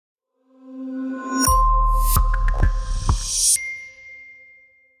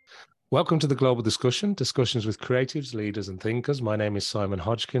Welcome to the Global Discussion, discussions with creatives, leaders and thinkers. My name is Simon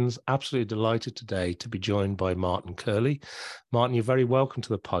Hodgkins. Absolutely delighted today to be joined by Martin Curley. Martin, you're very welcome to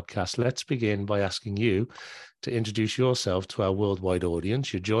the podcast. Let's begin by asking you to introduce yourself to our worldwide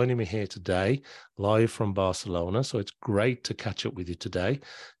audience. You're joining me here today, live from Barcelona, so it's great to catch up with you today.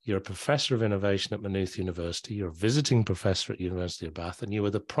 You're a professor of innovation at Maynooth University. You're a visiting professor at University of Bath, and you were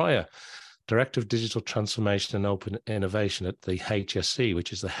the prior Director of Digital Transformation and Open Innovation at the HSE,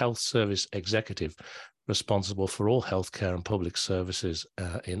 which is the Health Service Executive responsible for all healthcare and public services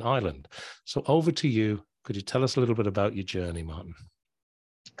in Ireland. So over to you. Could you tell us a little bit about your journey, Martin?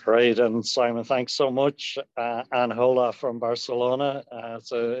 Great, and Simon, thanks so much. And hola from Barcelona.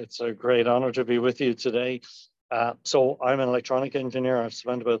 It's a great honor to be with you today. So I'm an electronic engineer. I've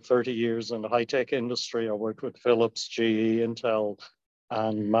spent about 30 years in the high-tech industry. I worked with Philips, GE, Intel,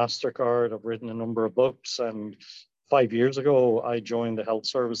 and MasterCard. I've written a number of books, and 5 years ago, I joined the Health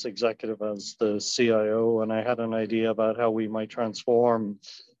Service Executive as the CIO, and I had an idea about how we might transform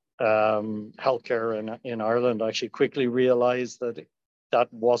healthcare in Ireland. I actually quickly realized that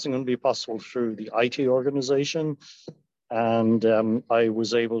wasn't going to be possible through the IT organization. And I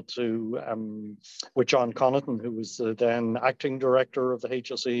was able to, with John Connaughton, who was the then acting director of the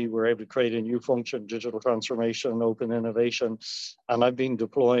HSE, we were able to create a new function, digital transformation and open innovation. And I've been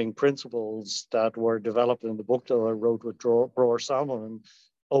deploying principles that were developed in the book that I wrote with Bror Salmon,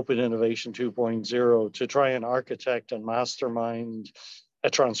 Open Innovation 2.0, to try and architect and mastermind a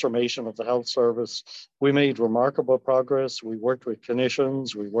transformation of the health service. We made remarkable progress. We worked with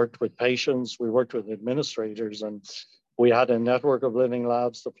clinicians, we worked with patients, we worked with administrators, and we had a network of living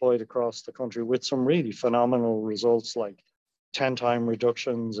labs deployed across the country with some really phenomenal results, like 10-time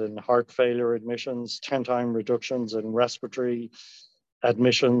reductions in heart failure admissions, 10-time reductions in respiratory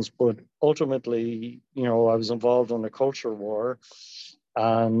admissions. But ultimately, I was involved in a culture war.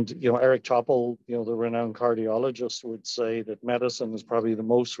 And, Eric Topol, the renowned cardiologist, would say that medicine is probably the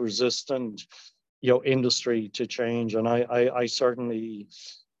most resistant, industry to change. And I certainly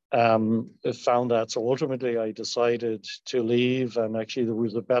found that. So ultimately, I decided to leave, and actually there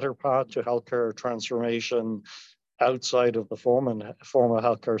was a better path to healthcare transformation outside of the former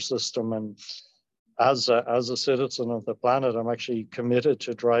healthcare system. And as a citizen of the planet, I'm actually committed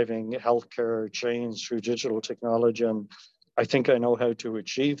to driving healthcare change through digital technology, and I think I know how to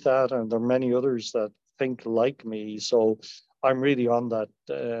achieve that. And there are many others that think like me. So I'm really on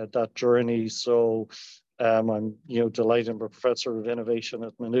that journey. So I'm delighted I'm a professor of innovation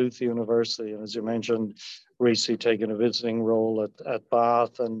at Maynooth University, and as you mentioned, recently taken a visiting role at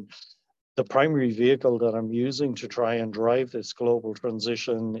Bath. And the primary vehicle that I'm using to try and drive this global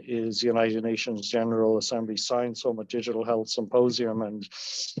transition is United Nations General Assembly Science Summit Digital Health Symposium. And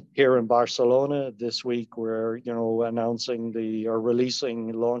here in Barcelona this week, we're launching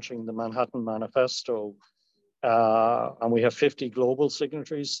the Manhattan Manifesto. And we have 50 global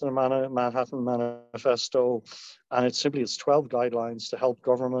signatories to the Manhattan Manifesto. And it's 12 guidelines to help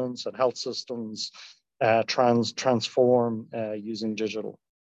governments and health systems transform using digital.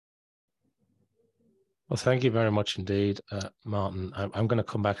 Well, thank you very much indeed, Martin. I'm going to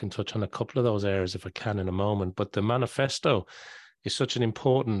come back and touch on a couple of those areas if I can in a moment. But the manifesto is such an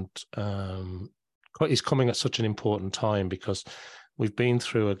important, is coming at such an important time, because we've been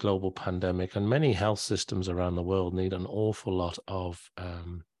through a global pandemic, and many health systems around the world need an awful lot of,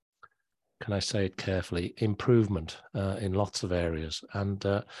 can I say it carefully, improvement in lots of areas. And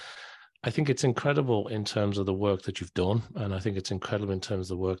I think it's incredible in terms of the work that you've done, and I think it's incredible in terms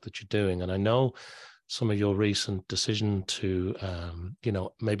of the work that you're doing. And I know some of your recent decision to,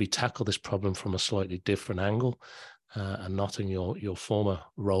 maybe tackle this problem from a slightly different angle, and not in your former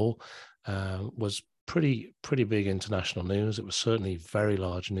role, was pretty big international news. It was certainly very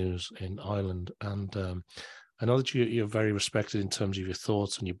large news in Ireland. And I know that you're very respected in terms of your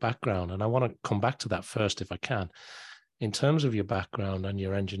thoughts and your background. And I want to come back to that first, if I can, in terms of your background and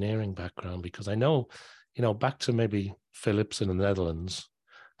your engineering background, because I know, back to maybe Philips in the Netherlands,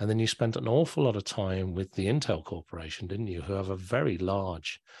 and then you spent an awful lot of time with the Intel Corporation, didn't you, who have a very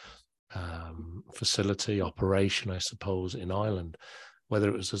large facility operation, I suppose, in Ireland, whether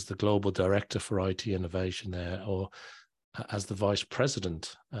it was as the global director for IT innovation there, or as the vice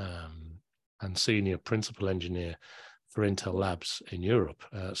president and senior principal engineer for Intel Labs in Europe.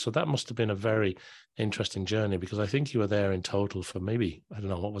 So that must have been a very interesting journey, because I think you were there in total for maybe, I don't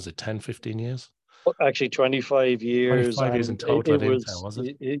know, what was it, 10, 15 years? Actually, 25 years. 25 years in total at Intel, was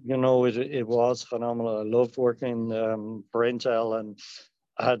it? It was phenomenal. I loved working for Intel, and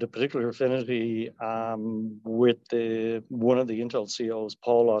I had a particular affinity with one of the Intel CEOs,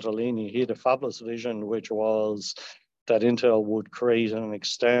 Paul Ottolini. He had a fabulous vision, which was that Intel would create and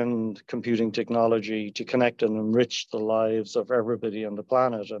extend computing technology to connect and enrich the lives of everybody on the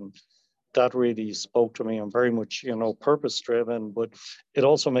planet. And that really spoke to me. I'm very much, purpose driven, but it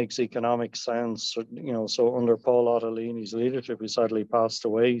also makes economic sense. So under Paul Ottolini's leadership, who sadly passed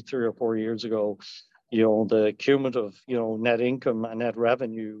away 3 or 4 years ago, the cumulative, net income and net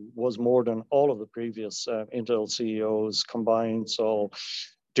revenue was more than all of the previous Intel CEOs combined. So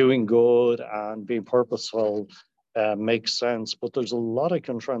doing good and being purposeful makes sense. But there's a lot I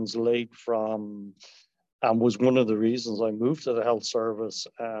can translate from, and was one of the reasons I moved to the health service.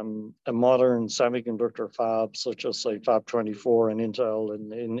 A modern semiconductor fab, such as say Fab 24 and Intel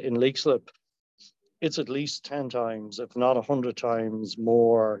in Leixlip, it's at least 10 times, if not 100 times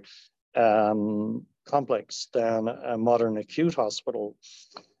more complex than a modern acute hospital.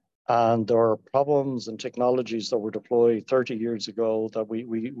 And there are problems and technologies that were deployed 30 years ago that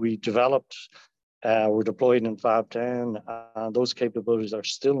we developed, were deployed in Fab 10, and those capabilities are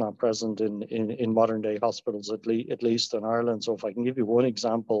still not present in modern day hospitals, at least in Ireland. So if I can give you one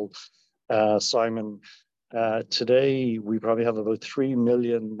example, Simon, today we probably have about 3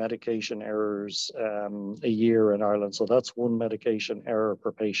 million medication errors a year in Ireland. So that's one medication error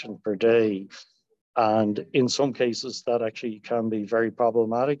per patient per day. And in some cases, that actually can be very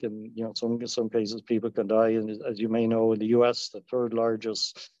problematic. And, some cases people can die. And as you may know, in the US, the third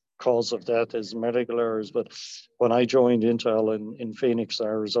largest cause of death is medical errors. But when I joined Intel in Phoenix,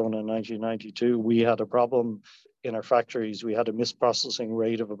 Arizona in 1992, we had a problem in our factories. We had a misprocessing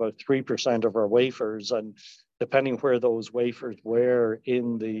rate of about 3% of our wafers. And depending where those wafers were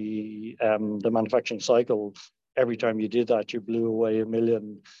in the manufacturing cycle, every time you did that, you blew away $1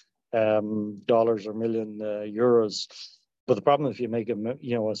 million or €1 million. But the problem if you make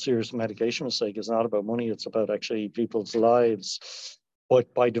a serious medication mistake is not about money, it's about actually people's lives.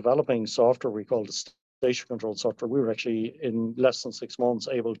 But by developing software we call the station control software, we were actually in less than 6 months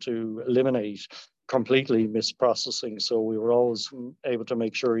able to eliminate completely misprocessing. So we were always able to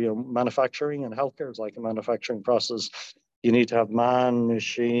make sure, manufacturing and healthcare is like a manufacturing process. You need to have man,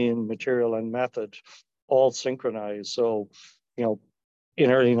 machine, material, and method all synchronized. So, in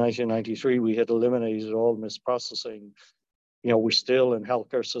early 1993, we had eliminated all misprocessing. We're still in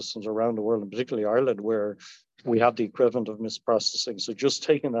healthcare systems around the world, and particularly Ireland, where we have the equivalent of misprocessing. So just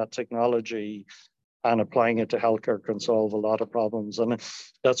taking that technology and applying it to healthcare can solve a lot of problems. And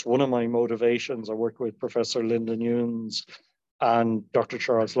that's one of my motivations. I work with Professor Linda Nunes and Dr.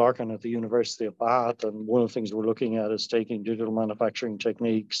 Charles Larkin at the University of Bath. And one of the things we're looking at is taking digital manufacturing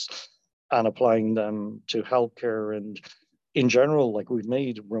techniques and applying them to healthcare. And in general, we've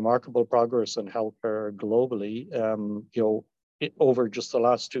made remarkable progress in healthcare globally. Over just the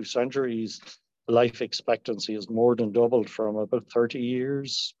last 2 centuries, life expectancy has more than doubled from about 30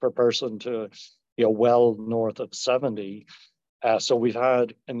 years per person to, well north of 70. So we've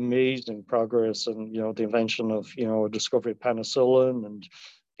had amazing progress in, the invention of, discovery of penicillin and,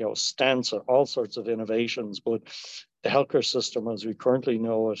 stents and all sorts of innovations. But the healthcare system as we currently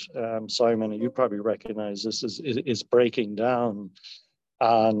know it, Simon, and you probably recognize this, is breaking down.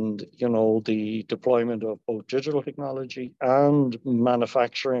 And, the deployment of both digital technology and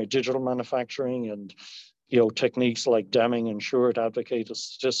digital manufacturing and, techniques like Deming and Short advocate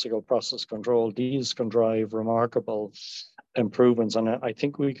statistical process control, these can drive remarkable improvements. And I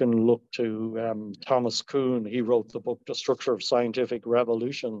think we can look to Thomas Kuhn. He wrote the book, The Structure of Scientific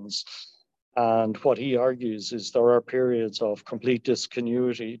Revolutions. And what he argues is there are periods of complete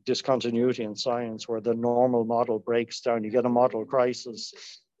discontinuity in science where the normal model breaks down. You get a model crisis,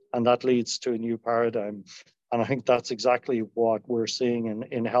 and that leads to a new paradigm. And I think that's exactly what we're seeing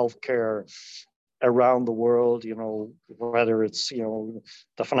in healthcare around the world, whether it's,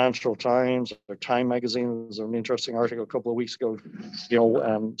 the Financial Times or Time Magazine. There's an interesting article a couple of weeks ago,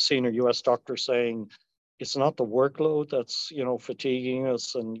 senior US doctor saying it's not the workload that's, fatiguing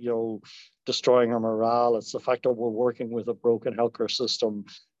us and, destroying our morale. It's the fact that we're working with a broken healthcare system.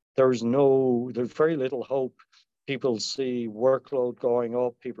 There's very little hope. People see workload going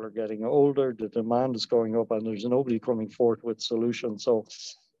up, people are getting older, the demand is going up, and there's nobody coming forth with solutions. So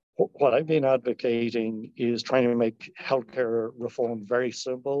what I've been advocating is trying to make healthcare reform very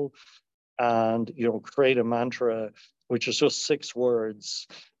simple and, create a mantra, which is just 6 words,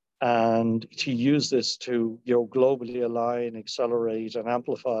 and to use this to, globally align, accelerate, and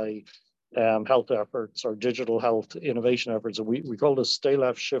amplify health efforts or digital health innovation efforts. And we call this Stay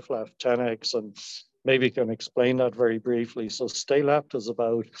Left, Shift Left, 10X, and maybe you can explain that very briefly. So Stay Left is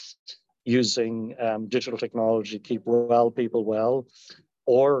about using digital technology to keep people well,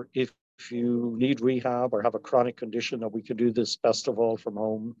 or if you need rehab or have a chronic condition, that we can do this best of all from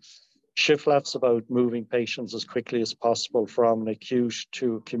home. Shift left's about moving patients as quickly as possible from an acute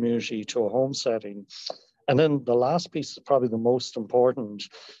to a community to a home setting. And then the last piece is probably the most important,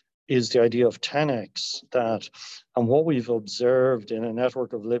 is the idea of 10x that, and what we've observed in a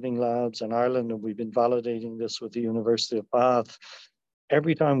network of living labs in Ireland, and we've been validating this with the University of Bath,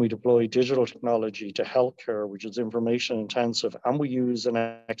 every time we deploy digital technology to healthcare, which is information intensive, and we use an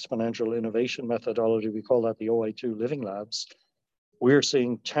exponential innovation methodology, we call that the OI2 living labs, we're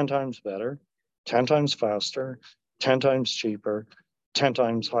seeing 10 times better, 10 times faster, 10 times cheaper, 10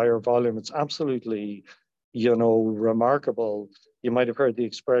 times higher volume. It's absolutely, remarkable. You might have heard the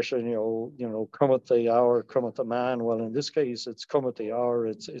expression, come at the hour, come at the man. Well, in this case, it's come at the hour,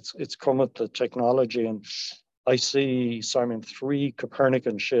 it's come at the technology. And I see, Simon, 3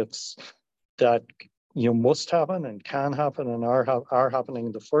 Copernican shifts that must happen and can happen and are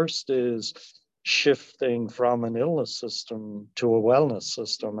happening. The first is shifting from an illness system to a wellness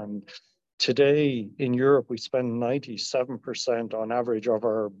system. And today in Europe, we spend 97% on average of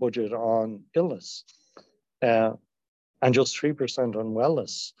our budget on illness and just 3% on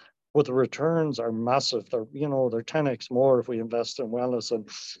wellness. But the returns are massive. They're 10x more if we invest in wellness. And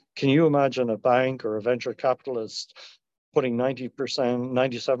can you imagine a bank or a venture capitalist putting 90%,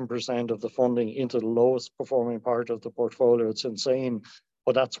 97% of the funding into the lowest performing part of the portfolio? It's insane,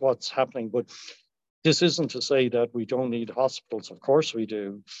 but that's what's happening. But this isn't to say that we don't need hospitals. Of course we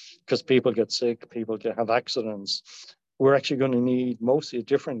do, because people get sick, people have accidents. We're actually going to need mostly a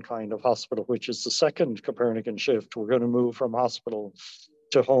different kind of hospital, which is the second Copernican shift. We're going to move from hospital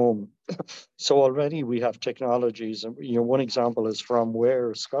to home. So already we have technologies, and one example is from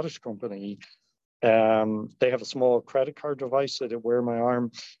Wear, a Scottish company. They have a small credit card device that I wear on my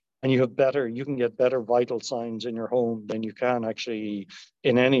arm, and you can get better vital signs in your home than you can actually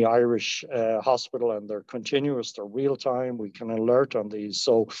in any Irish hospital, and they're continuous, they're real time. We can alert on these.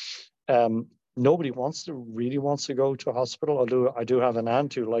 So nobody really wants to go to a hospital. I do have an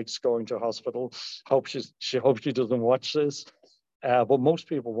aunt who likes going to a hospital. She hopes she doesn't watch this. But most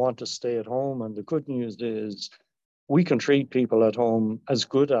people want to stay at home. And the good news is we can treat people at home as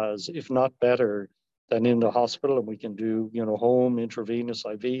good as, if not better, than in the hospital. And we can do, home intravenous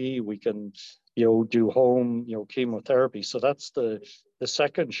IV. We can, do home, chemotherapy. So that's the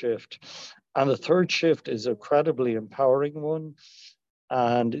second shift. And the third shift is an incredibly empowering one.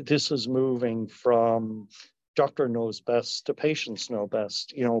 And this is moving from doctor knows best to patients know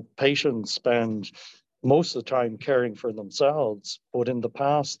best. Patients spend most of the time caring for themselves, but in the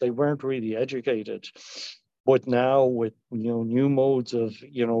past they weren't really educated. But now with new modes of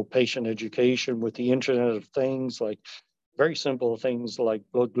patient education, with the Internet of Things, like very simple things like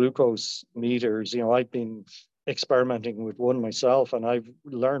blood glucose meters, I've been experimenting with one myself, and I've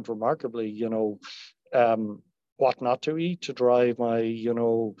learned remarkably, what not to eat to drive my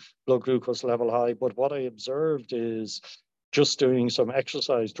blood glucose level high. But what I observed is just doing some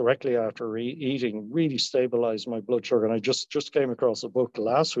exercise directly after eating really stabilized my blood sugar. And I just came across a book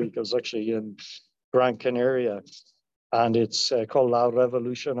last week. I was actually in Gran Canaria, and it's called La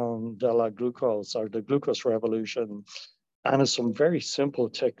Revolución de la Glucose, or the Glucose Revolution. And it's some very simple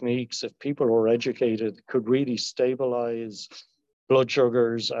techniques, if people were educated, could really stabilize blood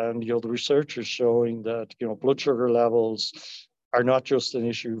sugars. And the research is showing that blood sugar levels are not just an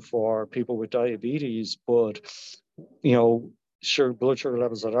issue for people with diabetes, but blood sugar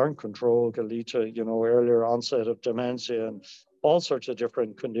levels that aren't controlled can lead to earlier onset of dementia and all sorts of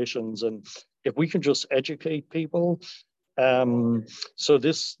different conditions. And if we can just educate people, so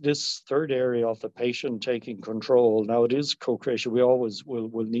this third area of the patient taking control, now it is co-creation. We always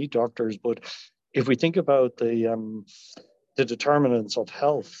will need doctors, but if we think about the determinants of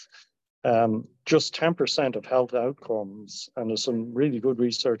health, just 10% of health outcomes, and there's some really good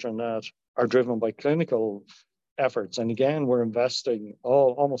research on that, are driven by clinical efforts. And again, we're investing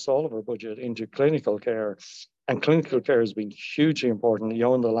almost all of our budget into clinical care, and clinical care has been hugely important.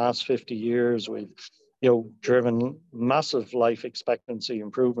 In the last 50 years, we've driven massive life expectancy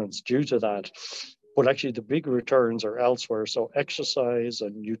improvements due to that. But actually, the big returns are elsewhere. So exercise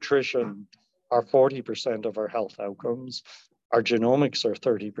and nutrition are 40% of our health outcomes. Our genomics are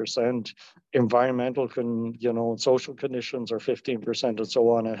 30%. Environmental and social conditions are 15%, and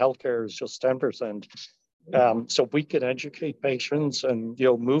so on. And healthcare is just 10%. So we can educate patients, and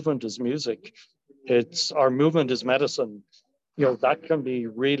movement is music. Our movement is medicine. That can be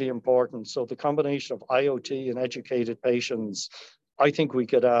really important. So the combination of IoT and educated patients, I think we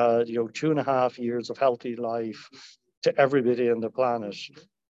could add 2.5 years of healthy life to everybody on the planet,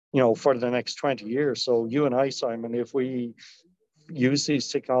 for the next 20 years. So you and I, Simon, if we use these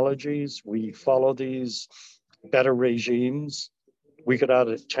technologies, we follow these better regimes, we could add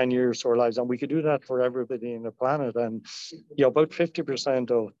 10 years to our lives, and we could do that for everybody in the planet. And about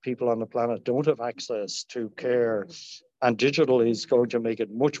 50% of people on the planet don't have access to care, and digital is going to make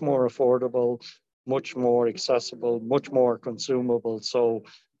it much more affordable, much more accessible, much more consumable. So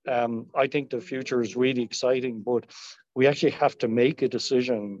I think the future is really exciting, but we actually have to make a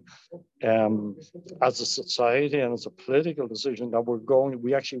decision as a society and as a political decision that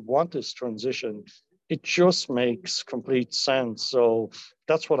we actually want this transition. It just makes complete sense. So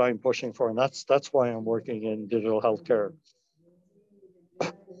that's what I'm pushing for, and that's why I'm working in digital healthcare.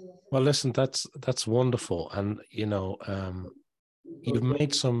 Well, listen, that's wonderful, and you've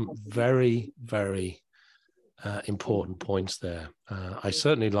made some very, very important points there. I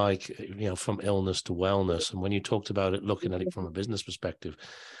certainly like, from illness to wellness. And when you talked about it, looking at it from a business perspective,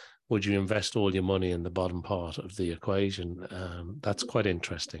 would you invest all your money in the bottom part of the equation? That's quite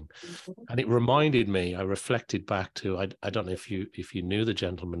interesting. And it reminded me, I reflected back to, I don't know if you knew the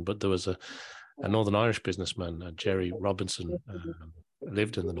gentleman, but there was a Northern Irish businessman, Jerry Robinson,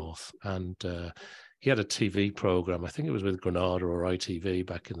 lived in the North, and he had a TV program. I think it was with Granada or ITV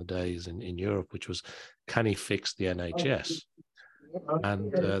back in the days in Europe, which was, Can He Fix the NHS?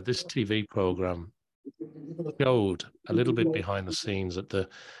 And this TV program showed a little bit behind the scenes at the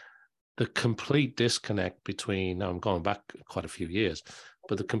complete disconnect between, now I'm going back quite a few years,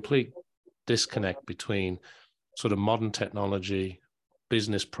 but the complete disconnect between sort of modern technology,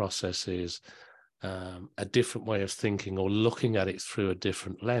 business processes, a different way of thinking or looking at it through a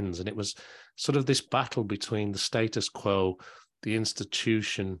different lens. And it was sort of this battle between the status quo, the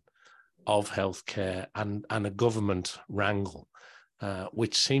institution of healthcare, and a government wrangle,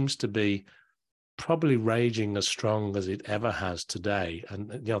 which seems to be probably raging as strong as it ever has today. And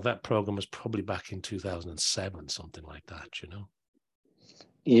that program was probably back in 2007, something like that,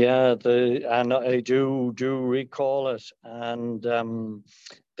 Yeah, and I do recall it. And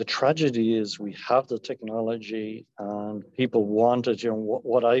the tragedy is we have the technology and people want it.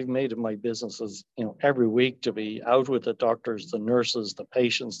 What I've made of my business is, every week to be out with the doctors, the nurses, the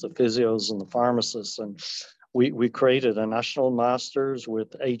patients, the physios, and the pharmacists. And we created a national masters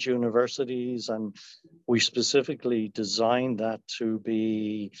with 8 universities, and we specifically designed that to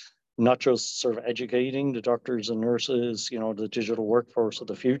be not just sort of educating the doctors and nurses, the digital workforce of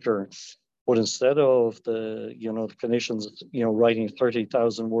the future, but instead of the clinicians, writing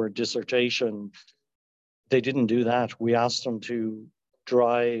 30,000 word dissertation, they didn't do that. We asked them to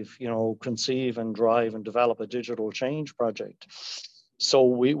drive, conceive and drive and develop a digital change project. So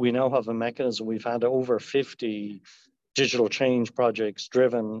we now have a mechanism. We've had over 50 digital change projects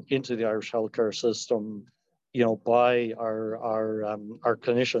driven into the Irish healthcare system, by our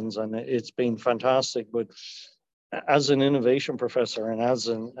clinicians, and it's been fantastic. But as an innovation professor and as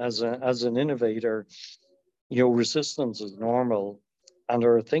an innovator, resistance is normal, and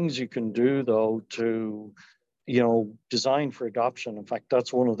there are things you can do though to design for adoption. In fact,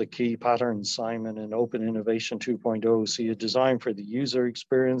 that's one of the key patterns, Simon, in Open Innovation 2.0. So you design for the user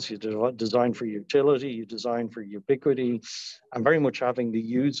experience, you design for utility, you design for ubiquity, and very much having the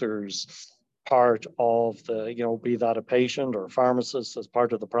users part of the, be that a patient or a pharmacist as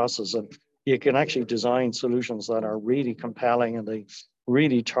part of the process. And you can actually design solutions that are really compelling and they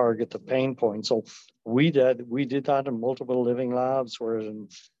really target the pain point. So we did that in multiple living labs. We're in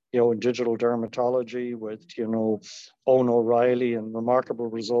digital dermatology with, Owen O'Reilly, and remarkable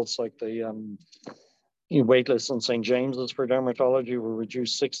results like the waitlist in St. James's for dermatology were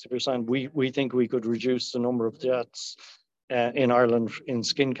reduced 60%. We think we could reduce the number of deaths in Ireland in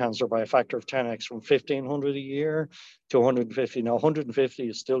skin cancer by a factor of 10x, from 1,500 a year to 150. Now, 150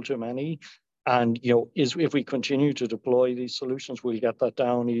 is still too many. And, if we continue to deploy these solutions, we'll get that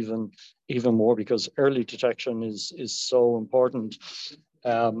down even more, because early detection is so important.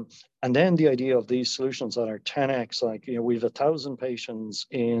 And then the idea of these solutions that are 10x, like, we have 1,000 patients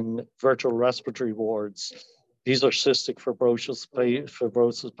in virtual respiratory wards. These are cystic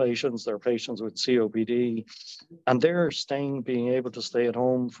fibrosis patients. They're patients with COPD, and they're being able to stay at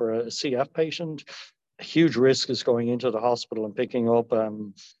home. For a CF patient, a huge risk is going into the hospital and picking up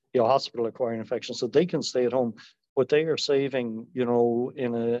hospital-acquired infections. So they can stay at home, but they are saving,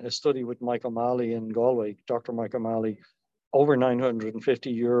 in a study with Michael Malley in Galway, Dr. Michael Malley, over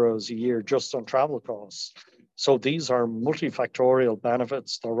 950 euros a year just on travel costs. So these are multifactorial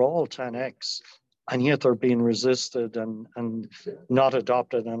benefits. They're all 10x, and yet they're being resisted and not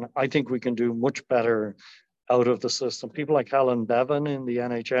adopted. And I think we can do much better out of the system. People like Helen Bevan in the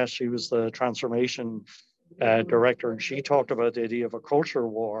NHS, she was the transformation director, and she talked about the idea of a culture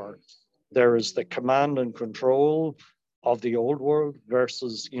war. There is the command and control of the old world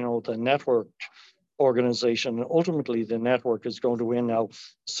versus, the networked organization. And ultimately, the network is going to win. Now,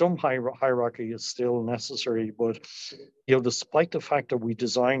 some hierarchy is still necessary, but despite the fact that we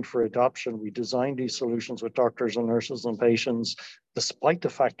designed for adoption, we designed these solutions with doctors and nurses and patients, despite the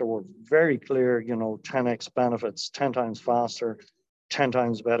fact that we're very clear, 10x benefits, 10 times faster, 10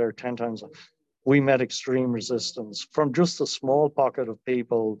 times better, 10 times, we met extreme resistance from just a small pocket of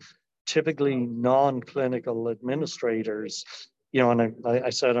people, typically non-clinical administrators. And I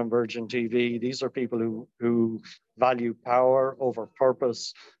said on Virgin TV, these are people who value power over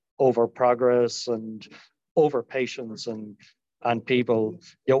purpose, over progress, and over patience and people.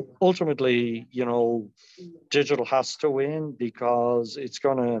 Ultimately, digital has to win because it's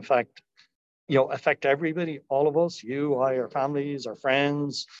going to affect everybody, all of us, you, I, our families, our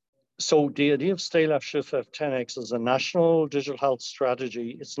friends. So the idea of Stay Left, Shift Left 10X is a national digital health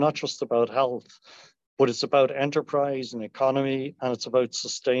strategy. It's not just about health, but it's about enterprise and economy, and it's about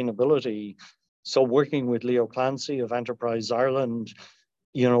sustainability. So working with Leo Clancy of Enterprise Ireland,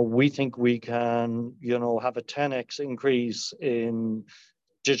 we think we can, have a 10x increase in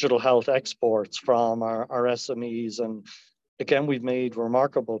digital health exports from our SMEs. And again, we've made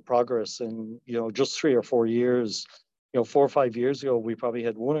remarkable progress in, just 3 or 4 years. 4 or 5 years ago, we probably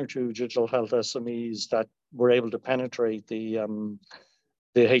had 1 or 2 digital health SMEs that were able to penetrate the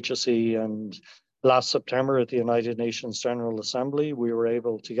HSE. And last September at the United Nations General Assembly, we were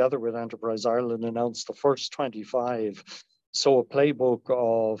able, together with Enterprise Ireland, announce the first 25. So a playbook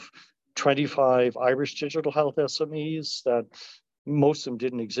of 25 Irish digital health SMEs that most of them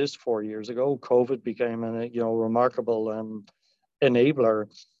didn't exist 4 years ago. COVID became a remarkable enabler.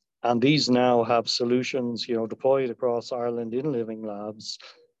 And these now have solutions, deployed across Ireland in living labs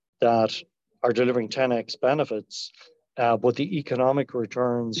that are delivering 10x benefits. But the economic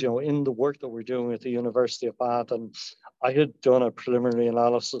returns, in the work that we're doing at the University of Bath, and I had done a preliminary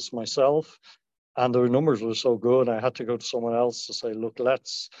analysis myself, and the numbers were so good, I had to go to someone else to say, look,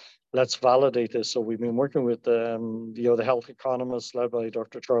 let's validate this. So we've been working with the health economists led by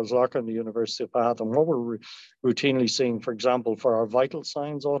Dr. Charles Locker in the University of Bath. And what we're routinely seeing, for example, for our vital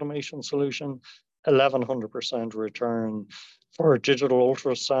signs automation solution, 1,100% return. For digital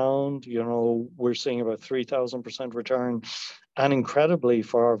ultrasound, we're seeing about 3,000% return. And incredibly,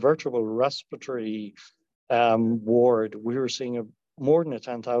 for our virtual respiratory ward, we were seeing more than a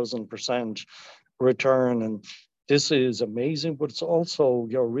 10,000% return. And this is amazing, but it's also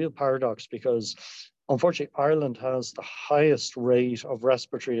a real paradox because unfortunately, Ireland has the highest rate of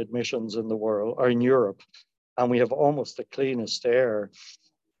respiratory admissions in the world, or in Europe, and we have almost the cleanest air.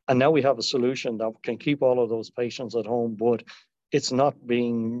 And now we have a solution that can keep all of those patients at home, but it's not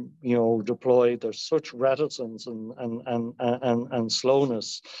being, deployed. There's such reticence and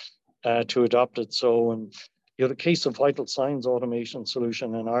slowness to adopt it. So, and the case of vital signs automation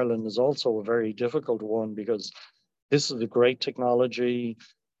solution in Ireland is also a very difficult one because this is a great technology.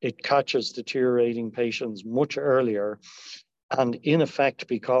 It catches deteriorating patients much earlier. And in effect,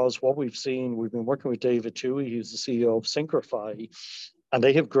 because what we've seen, we've been working with David Toohey, who's the CEO of Synchrify, and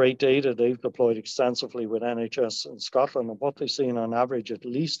they have great data. They've deployed extensively with NHS in Scotland. And what they've seen on average, at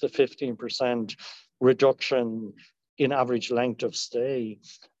least a 15% reduction in average length of stay.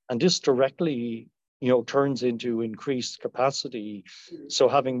 And this directly turns into increased capacity. So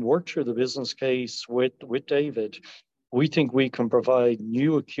having worked through the business case with David, we think we can provide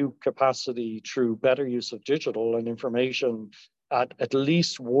new acute capacity through better use of digital and information at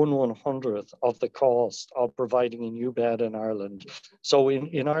least 1/100th of the cost of providing a new bed in Ireland. So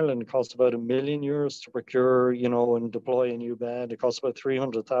in Ireland, it costs about €1 million to procure, and deploy a new bed. It costs about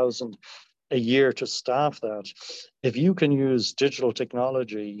 300,000 a year to staff that. If you can use digital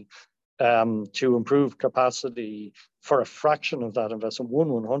technology to improve capacity for a fraction of that investment,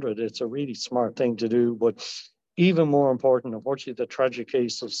 1/100, it's a really smart thing to do. But even more important, unfortunately, the tragic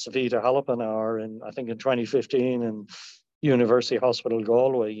case of Savita Halappanaar I think in 2015 in University Hospital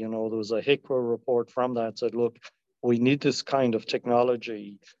Galway, there was a HICWA report from that said, look, we need this kind of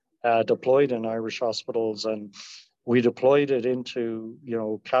technology deployed in Irish hospitals. And we deployed it into,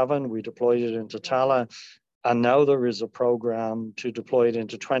 Cavan, we deployed it into Tala. And now there is a program to deploy it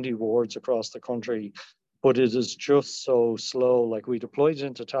into 20 wards across the country, but it is just so slow. Like we deployed it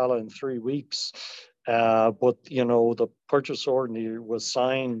into Tala in 3 weeks, but the purchase order was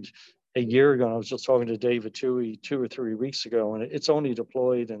signed a year ago. And I was just talking to David Toohey 2 or 3 weeks ago, and it's only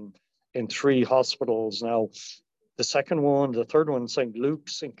deployed in 3 hospitals now. The third one, St.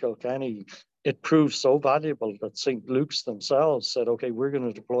 Luke's in Kilkenny, it proved so valuable that St. Luke's themselves said, okay, we're going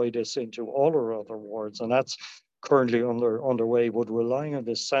to deploy this into all our other wards. And that's currently underway, but relying on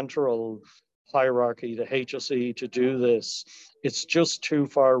this central hierarchy, the HSE to do this. It's just too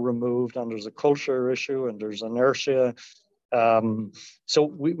far removed, and there's a culture issue and there's inertia. So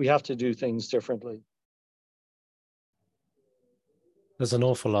we have to do things differently. There's an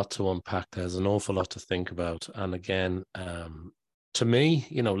awful lot to unpack. There's an awful lot to think about. And again, to me,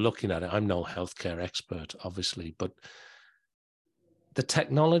 looking at it, I'm no healthcare expert, obviously, but the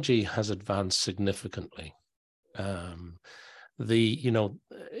technology has advanced significantly. To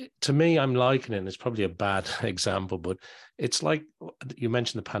me, I'm likening it, and it's probably a bad example, but it's like you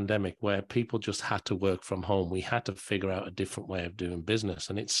mentioned the pandemic where people just had to work from home. We had to figure out a different way of doing business.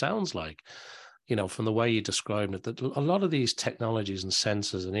 And it sounds like, from the way you described it, that a lot of these technologies and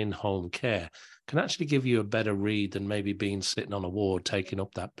sensors and in-home care can actually give you a better read than maybe being sitting on a ward taking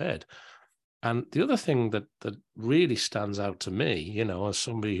up that bed. And the other thing that really stands out to me, as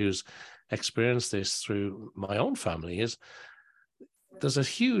somebody who's experienced this through my own family, is there's a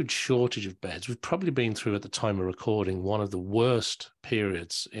huge shortage of beds. We've probably been through, at the time of recording, one of the worst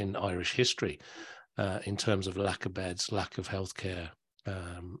periods in Irish history in terms of lack of beds, lack of healthcare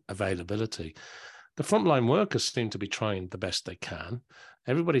availability. The frontline workers seem to be trying the best they can.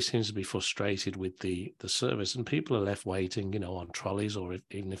 Everybody seems to be frustrated with the service, and people are left waiting, on trolleys, or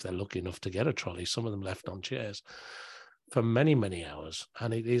even if they're lucky enough to get a trolley, some of them left on chairs for many, many hours.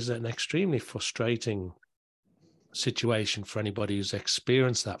 And it is an extremely frustrating situation for anybody who's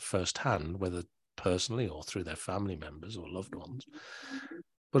experienced that firsthand, whether personally or through their family members or loved ones.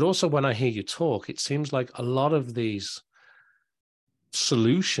 But also, when I hear you talk, it seems like a lot of these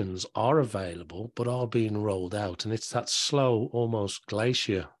solutions are available, but are being rolled out. And it's that slow, almost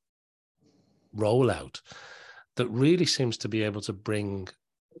glacier rollout that really seems to be able to bring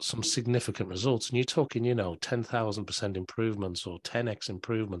some significant results. And you're talking, 10,000% improvements or 10x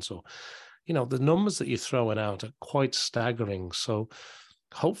improvements, or, the numbers that you're throwing out are quite staggering. So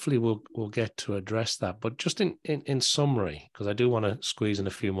hopefully we'll get to address that. But just in summary, because I do want to squeeze in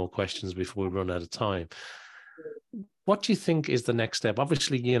a few more questions before we run out of time. What do you think is the next step?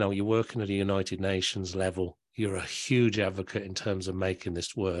 Obviously, you're working at a United Nations level. You're a huge advocate in terms of making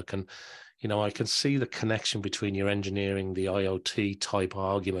this work. And, I can see the connection between your engineering, the IoT type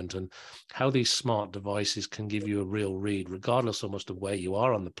argument, and how these smart devices can give you a real read, regardless almost of where you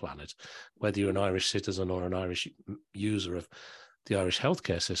are on the planet, whether you're an Irish citizen or an Irish user of the Irish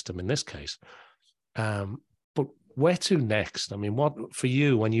healthcare system in this case. But where to next? I mean, what for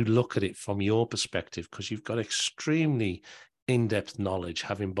you when you look at it from your perspective, because you've got extremely in-depth knowledge,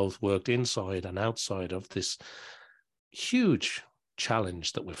 having both worked inside and outside of this huge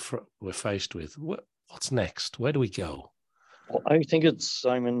challenge that we're faced with. What's next? Where do we go? Well, I think it's,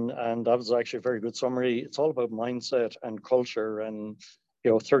 Simon, and that was actually a very good summary. It's all about mindset and culture. And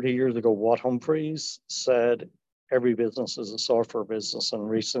 30 years ago, Watt Humphreys said every business is a software business. And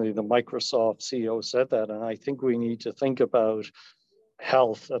recently the Microsoft CEO said that. And I think we need to think about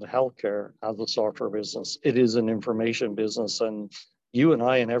health and healthcare as a software business. It is an information business. And you and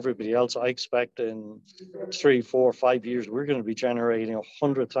I and everybody else, I expect in 3, 4, 5 years, we're going to be generating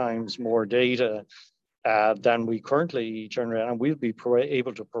 100 times more data than we currently generate. And we'll be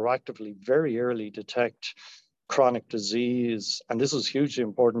able to proactively, very early detect chronic disease. And this is hugely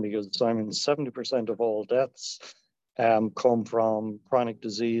important because, Simon, 70% of all deaths come from chronic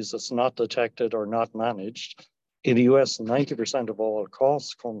disease that's not detected or not managed. In the US, 90% of all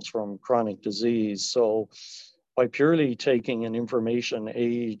costs comes from chronic disease. So by purely taking an information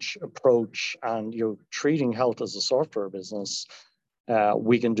age approach and treating health as a software business,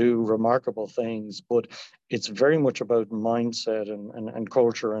 we can do remarkable things. But it's very much about mindset and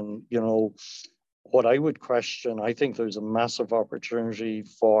culture. And, what I would question, I think there's a massive opportunity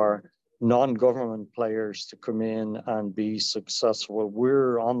for non-government players to come in and be successful.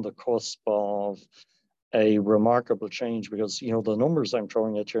 We're on the cusp of a remarkable change because, the numbers I'm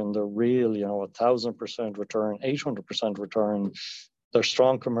throwing at you, and they're real, 1,000% return, 800% return. They're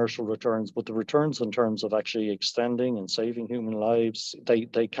strong commercial returns, but the returns in terms of actually extending and saving human lives,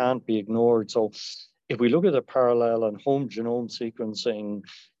 they can't be ignored. So if we look at a parallel, and whole genome sequencing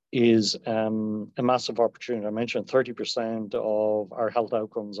is a massive opportunity. I mentioned 30% of our health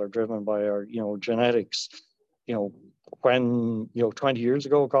outcomes are driven by our, genetics. When 20 years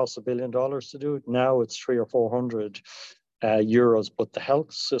ago it cost $1 billion to do it, now it's 300 or 400 euros. But the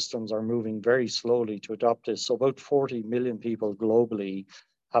health systems are moving very slowly to adopt this. So about 40 million people globally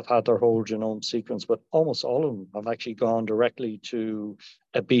have had their whole genome sequence, but almost all of them have actually gone directly to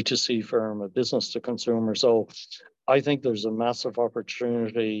a B2C firm, a business to consumer. So I think there's a massive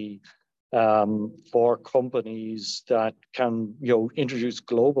opportunity for companies that can, introduce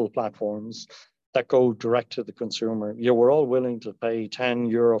global platforms that go direct to the consumer. We're all willing to pay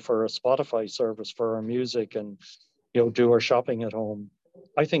 €10 for a Spotify service for our music and, do our shopping at home.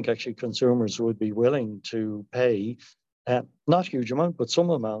 I think actually consumers would be willing to pay, not huge amount, but some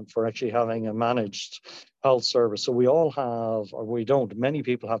amount for actually having a managed health service. So we all have, or we don't, many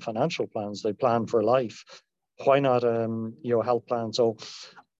people have financial plans. They plan for life. Why not, health plan? So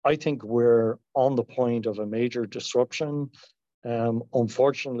I think we're on the point of a major disruption.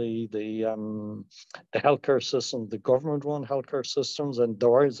 Unfortunately, the healthcare system, the government-run healthcare systems, and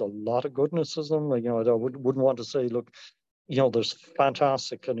there is a lot of goodness in them. I wouldn't want to say, look, there's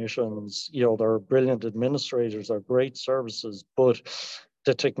fantastic clinicians, there are brilliant administrators, there are great services, but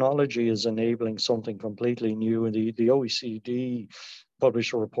the technology is enabling something completely new. And the OECD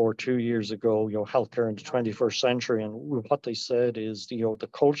published a report 2 years ago, healthcare in the 21st century. And what they said is, the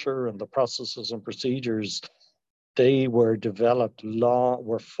culture and the processes and procedures, they were developed,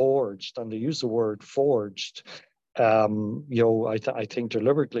 were forged, and they use the word forged, I think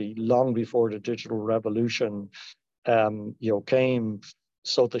deliberately long before the digital revolution, came.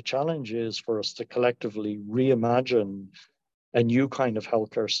 So the challenge is for us to collectively reimagine a new kind of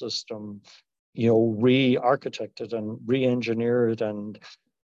healthcare system, re-architect it and re-engineer it. And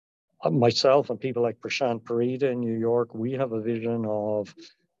myself and people like Prashant Parida in New York, we have a vision of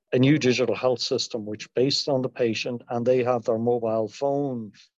a new digital health system, which based on the patient, and they have their mobile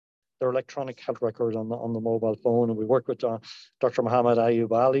phone, their electronic health record on the mobile phone. And we work with Dr. Mohammed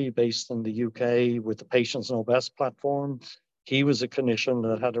Ayub Ali, based in the UK, with the Patients Know Best platform. He was a clinician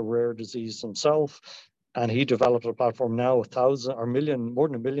that had a rare disease himself, and he developed a platform. Now more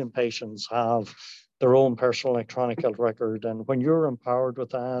than a million patients have their own personal electronic health record. And when you're empowered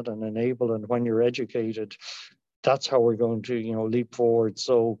with that and enabled, and when you're educated, that's how we're going to, leap forward.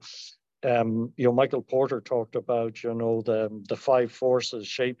 So, Michael Porter talked about, the 5 forces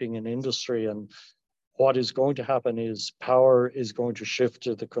shaping an industry, and what is going to happen is power is going to shift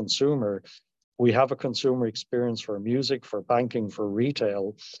to the consumer. We have a consumer experience for music, for banking, for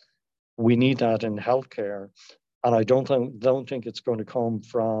retail. We need that in healthcare, and I don't think it's going to come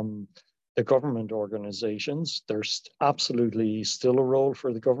from the government organizations. There's absolutely still a role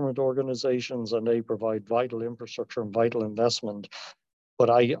for the government organizations, and they provide vital infrastructure and vital investment. But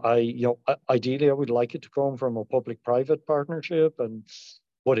ideally, I would like it to come from a public-private partnership,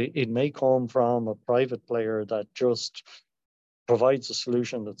 but it may come from a private player that just provides a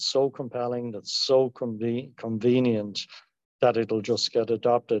solution that's so compelling, that's so convenient, that it'll just get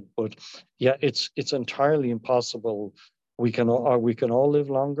adopted. But yeah, it's entirely impossible. We can all live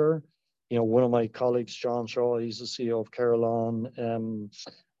longer. One of my colleagues, John Shaw, he's the CEO of Carillon,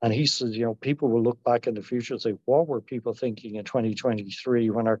 and he says, people will look back in the future and say, what were people thinking in 2023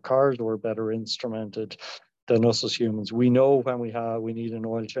 when our cars were better instrumented than us as humans? We know when we need an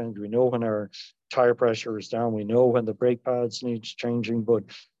oil change. We know when our tire pressure is down. We know when the brake pads need changing, but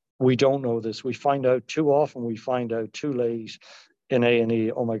we don't know this. We find out too often. We find out too late in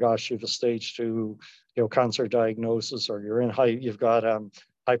A&E. Oh my gosh, you have a stage 2, cancer diagnosis, or you've got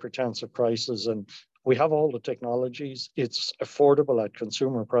hypertensive crisis, and we have all the technologies. It's affordable at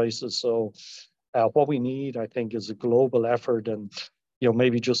consumer prices. So what we need, I think, is a global effort. And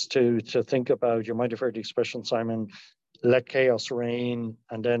maybe just to think about, you might have heard the expression, Simon, let chaos reign,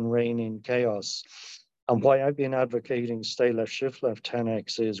 and then reign in chaos. And why I've been advocating stay left, shift left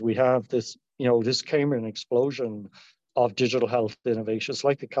 10x is we have this, this Cambrian explosion of digital health innovation. It's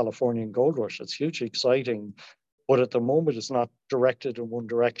like the Californian gold rush. It's hugely exciting, but at the moment it's not directed in one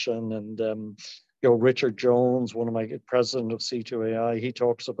direction. And Richard Jones, one of my president of C2AI, he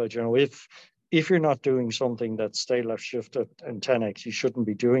talks about, if you're not doing something that's stay left, shift and 10x, you shouldn't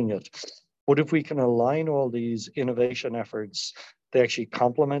be doing it. But if we can align all these innovation efforts, they actually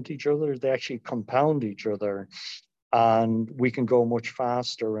complement each other, they actually compound each other, and we can go much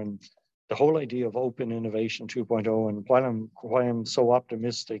faster. And the whole idea of open innovation 2.0, and why I'm so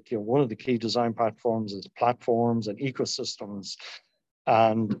optimistic, one of the key design platforms is platforms and ecosystems.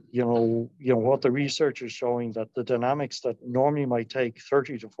 And what the research is showing, that the dynamics that normally might take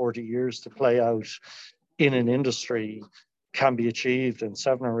 30 to 40 years to play out in an industry can be achieved in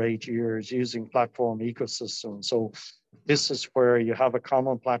 7 or 8 years using platform ecosystems. So this is where you have a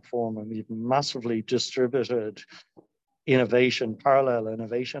common platform and you've massively distributed innovation, parallel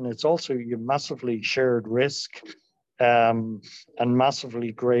innovation. It's also you massively shared risk and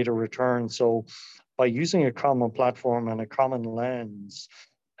massively greater return. So by using a common platform and a common lens,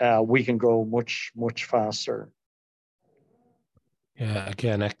 we can go much, much faster. Yeah,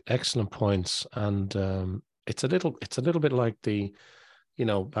 again, excellent points. And it's a little bit like the,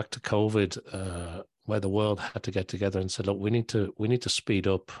 back to COVID, where the world had to get together and said, look, we need to speed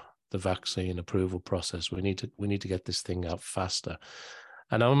up the vaccine approval process. We need to get this thing out faster.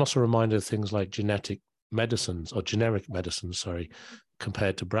 And I'm also reminded of things like generic medicines, sorry,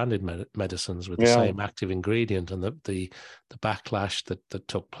 compared to branded medicines with the same active ingredient, and the backlash that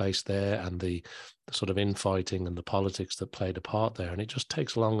took place there, and the sort of infighting and the politics that played a part there. And it just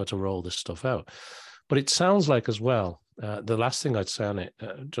takes longer to roll this stuff out. But it sounds like as well, the last thing I'd say on it,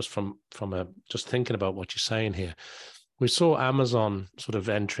 just just thinking about what you're saying here, we saw Amazon sort of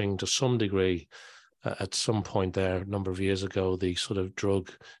entering to some degree at some point there a number of years ago, the sort of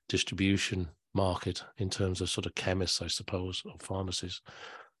drug distribution market in terms of sort of chemists, I suppose, or pharmacies.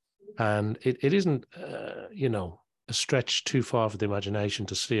 And it isn't, a stretch too far for the imagination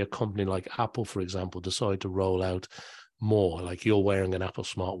to see a company like Apple, for example, decide to roll out more. Like you're wearing an Apple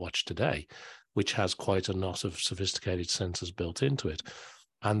smartwatch today, which has quite a lot of sophisticated sensors built into it.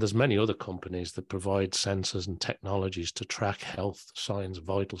 And there's many other companies that provide sensors and technologies to track health signs,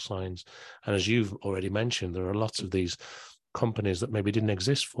 vital signs. And as you've already mentioned, there are lots of these companies that maybe didn't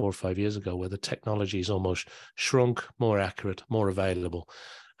exist 4 or 5 years ago, where the technology is almost shrunk, more accurate, more available.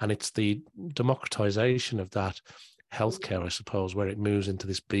 And it's the democratization of that healthcare, I suppose, where it moves into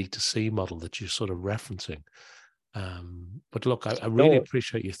this B2C model that you're sort of referencing. But look, I really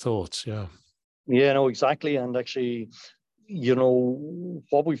appreciate your thoughts. Yeah. Yeah, no, exactly. And actually,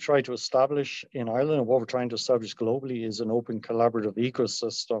 what we've tried to establish in Ireland and what we're trying to establish globally is an open collaborative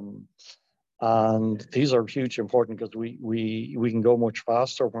ecosystem. And these are hugely important because we can go much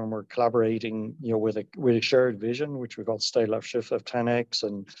faster when we're collaborating, with a shared vision, which we call stay left, shift left 10x,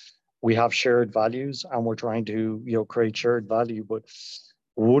 and we have shared values, and we're trying to create shared value. But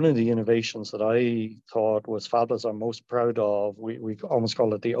one of the innovations that I thought was fabulous, I'm most proud of, we almost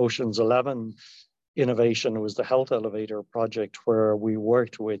call it the Ocean's 11 innovation. It was the Health Elevator project, where we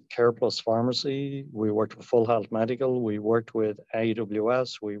worked with Care Plus Pharmacy, we worked with Full Health Medical, we worked with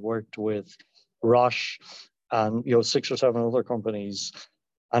AWS, we worked with Roche, and 6 or 7 other companies.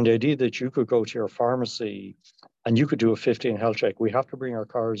 And the idea that you could go to your pharmacy and you could do a 15 health check. We have to bring our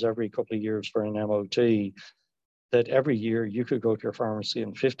cars every couple of years for an MOT. That every year you could go to your pharmacy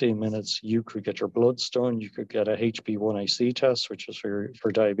in 15 minutes, you could get your bloods done, you could get a HbA1c test, which is for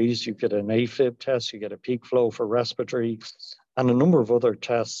diabetes, you get an AFib test, you get a peak flow for respiratory, and a number of other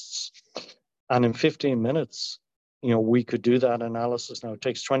tests. And in 15 minutes, we could do that analysis. Now, it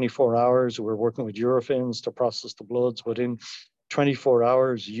takes 24 hours. We're working with Eurofins to process the bloods, but in 24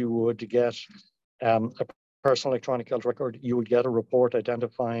 hours, you would get a personal electronic health record. You would get a report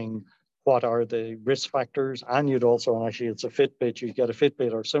identifying what are the risk factors, and you'd also, and actually it's a Fitbit, you get a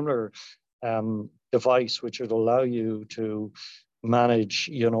Fitbit or similar device, which would allow you to manage,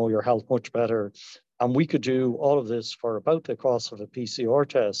 your health much better. And we could do all of this for about the cost of a PCR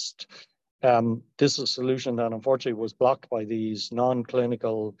test. This is a solution that unfortunately was blocked by these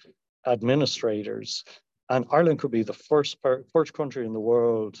non-clinical administrators. And Ireland could be the first country in the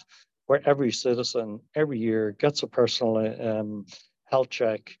world where every citizen every year gets a personal health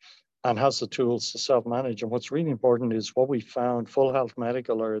check and has the tools to self-manage. And what's really important is what we found, Full Health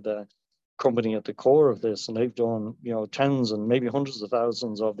Medical are the company at the core of this, and they've done, tens and maybe hundreds of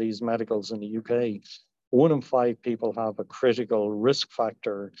thousands of these medicals in the UK. 1 in 5 people have a critical risk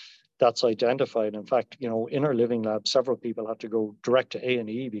factor that's identified. In fact, in our living lab, several people had to go direct to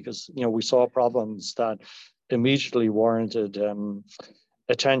A&E because, we saw problems that immediately warranted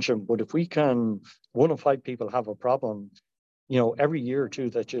attention. But if we can, 1 in 5 people have a problem, every year or two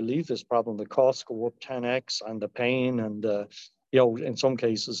that you leave this problem, the costs go up 10x, and the pain, and in some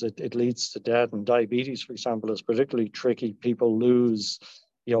cases it leads to death. And diabetes, for example, is particularly tricky. People lose,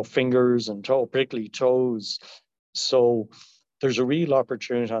 fingers and particularly toes. So there's a real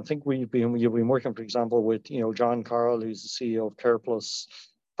opportunity. I think you've been working, for example, with John Carroll, who's the CEO of Care Plus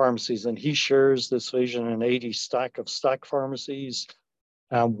Pharmacies, and he shares this vision, an 80 stack pharmacies.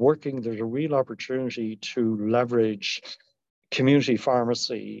 There's a real opportunity to leverage community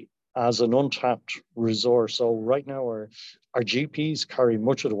pharmacy as an untapped resource. So right now our GPs carry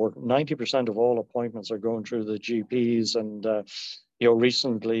much of the work. 90% of all appointments are going through the GPs, and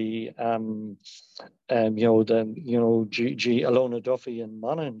recently Alona Duffy and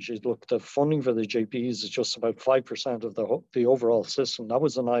Monaghan, look, the funding for the GPs is just about 5% of the overall system. That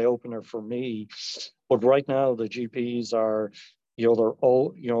was an eye opener for me. But right now the GPs are,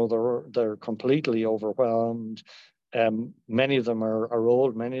 they're completely overwhelmed. Many of them are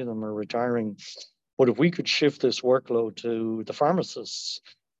old, many of them are retiring. But if we could shift this workload to the pharmacists,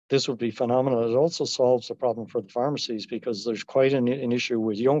 this would be phenomenal. It also solves the problem for the pharmacies, because there's quite an issue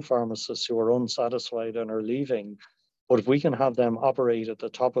with young pharmacists who are unsatisfied and are leaving. But if we can have them operate at the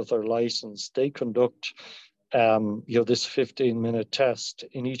top of their license, they conduct this 15-minute test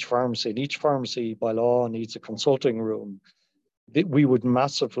in each pharmacy. And each pharmacy, by law, needs a consulting room. We would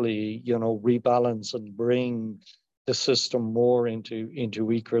massively, rebalance and bring the system more into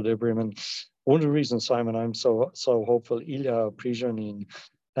equilibrium. And one of the reasons, Simon, I'm so hopeful, Ilya Prigogine,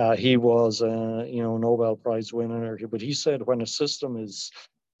 he was a Nobel Prize winner, but he said when a system is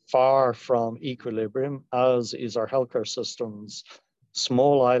far from equilibrium, as is our healthcare systems,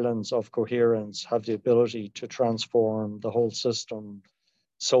 small islands of coherence have the ability to transform the whole system.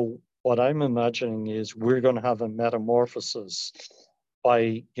 So what I'm imagining is we're going to have a metamorphosis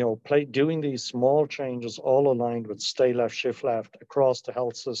by doing these small changes all aligned with stay left, shift left across the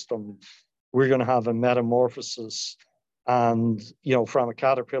health system. We're going to have a metamorphosis, and from a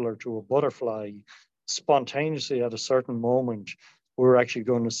caterpillar to a butterfly, spontaneously at a certain moment, we're actually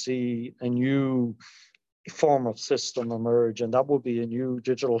going to see a new form of system emerge, and that will be a new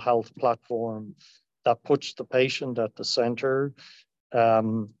digital health platform that puts the patient at the center.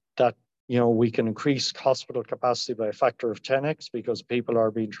 That we can increase hospital capacity by a factor of 10x because people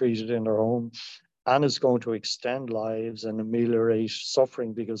are being treated in their home, and is going to extend lives and ameliorate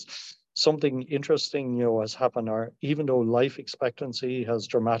suffering, because something interesting has happened. Even though life expectancy has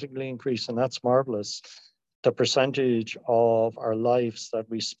dramatically increased, and that's marvelous, the percentage of our lives that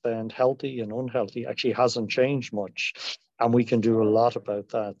we spend healthy and unhealthy actually hasn't changed much, and we can do a lot about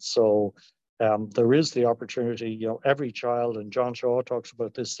that. So there is the opportunity, every child, and John Shaw talks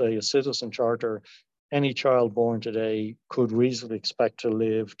about this today, a citizen charter. Any child born today could reasonably expect to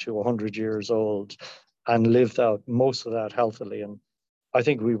live to 100 years old and live out most of that healthily. And I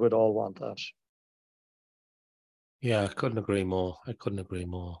think we would all want that. Yeah, I couldn't agree more.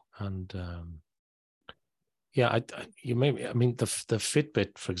 And yeah, you maybe, I mean, the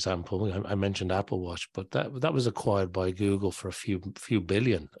Fitbit, for example, I mentioned Apple Watch, but that was acquired by Google for a few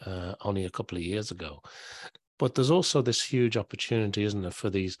billion only a couple of years ago. But there's also this huge opportunity, isn't there, for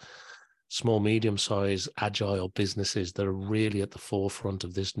these small, medium-sized, agile businesses that are really at the forefront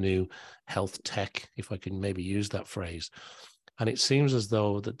of this new health tech, if I can maybe use that phrase. And it seems as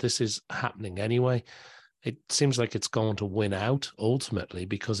though that this is happening anyway. It seems like it's going to win out ultimately,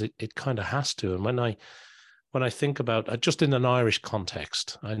 because it kind of has to. And when I think about, just in an Irish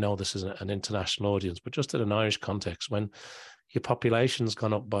context, I know this is an international audience, but just in an Irish context, when your population's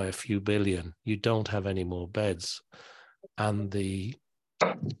gone up by a few billion, you don't have any more beds, and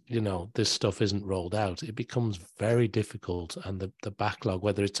this stuff isn't rolled out, it becomes very difficult. And the backlog,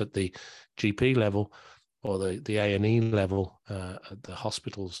 whether it's at the GP level or the A&E level, at the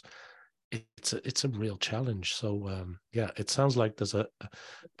hospitals, it's a real challenge. So yeah, it sounds like there's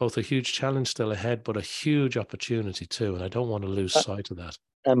both a huge challenge still ahead, but a huge opportunity too, and I don't want to lose sight of that.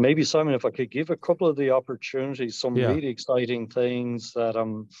 And maybe, Simon, if I could give a couple of the opportunities, some really exciting things that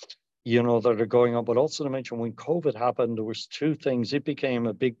that are going on, but also to mention when COVID happened, there was two things. It became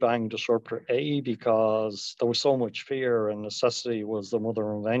a big bang disruptor, because there was so much fear, and necessity was the mother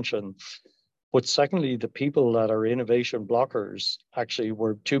of invention. But secondly, the people that are innovation blockers actually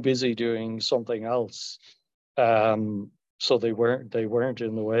were too busy doing something else. So they weren't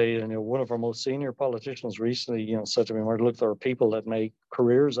in the way. And one of our most senior politicians recently, said to me, "Mark, look, there are people that make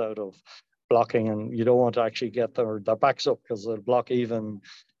careers out of blocking, and you don't want to actually get their backs up, because they'll block even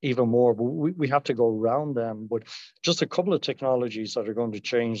more. But we have to go around them." But just a couple of technologies that are going to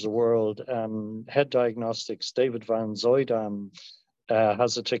change the world. Head diagnostics, David Van Zuidam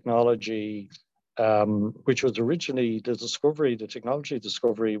has a technology which was originally the technology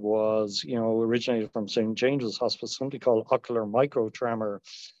discovery was, originated from St. James's Hospital, something called ocular microtremor.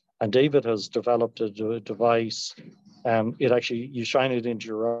 And David has developed a device. It actually, you shine it into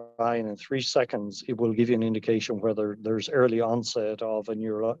your eye, and in 3 seconds, it will give you an indication whether there's early onset of a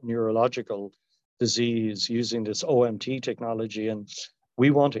neurological disease using this OMT technology. And we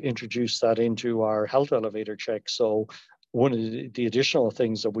want to introduce that into our health elevator check. So one of the additional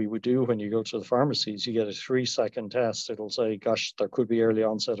things that we would do when you go to the pharmacies, you get a 3-second test. It'll say, gosh, there could be early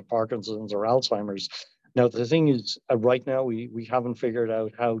onset of Parkinson's or Alzheimer's. Now, the thing is, right now, we haven't figured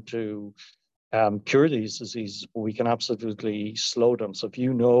out how to cure these diseases, but we can absolutely slow them. So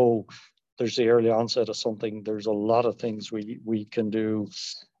if there's the early onset of something, there's a lot of things we can do.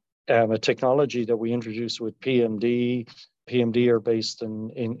 A technology that we introduced with PMD are based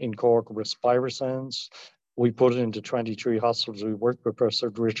in Cork, Respirosense. We put it into 23 hospitals. We worked with Professor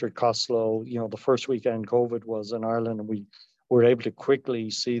Richard Costello. The first weekend COVID was in Ireland, and we were able to quickly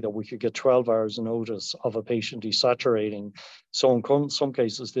see that we could get 12 hours notice of a patient desaturating. So in some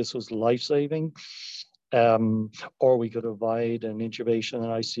cases, this was life-saving, or we could avoid an intubation in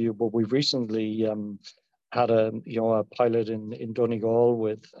ICU. But we've recently had a pilot in Donegal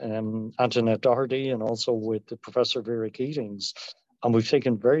with Antoinette Doherty and also with the Professor Vera Keatings, and we've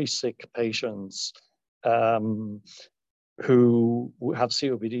taken very sick patients who have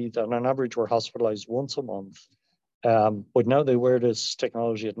COPD that on average were hospitalized once a month. But now they wear this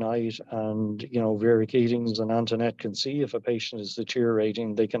technology at night, and Vera Keatings and Antoinette can see if a patient is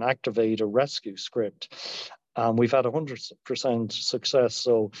deteriorating. They can activate a rescue script. We've had 100% success.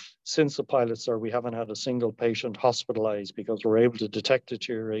 So since the pilot started, we haven't had a single patient hospitalized because we're able to detect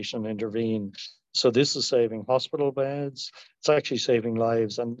deterioration and intervene. So this is saving hospital beds. It's actually saving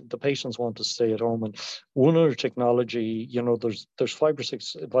lives, and the patients want to stay at home. And one other technology, there's 5 or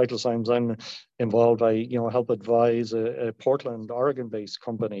 6 vital signs I'm involved. I help advise a Portland, Oregon-based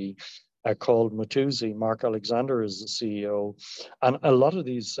company called Matusi. Mark Alexander is the CEO, and a lot of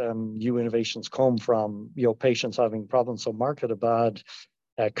these new innovations come from patients having problems. So Mark had a bad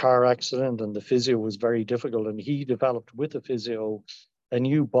car accident, and the physio was very difficult, and he developed with the physio a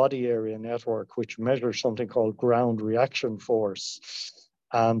new body area network which measures something called ground reaction force.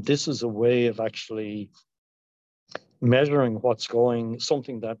 And this is a way of actually measuring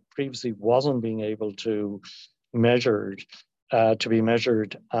something that previously wasn't being able to be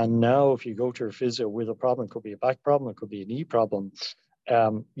measured. And now if you go to a physio with a problem, it could be a back problem, it could be a knee problem,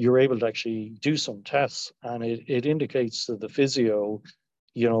 you're able to actually do some tests, and it indicates to the physio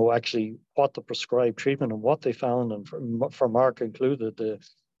actually what the prescribed treatment and what they found. And for Mark included, the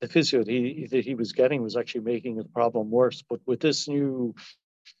physio that he was getting was actually making the problem worse. But with this new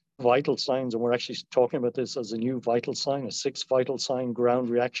vital signs, and we're actually talking about this as a new vital sign, a 6th vital sign, ground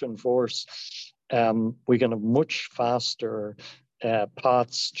reaction force, we can have much faster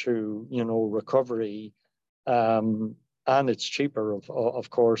paths to recovery, and it's cheaper, of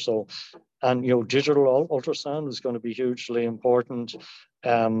course. So, and digital ultrasound is going to be hugely important.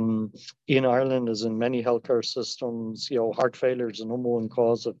 In Ireland, as in many healthcare systems, heart failure is the #1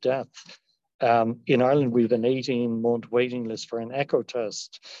 cause of death. In Ireland, we have an 18-month waiting list for an echo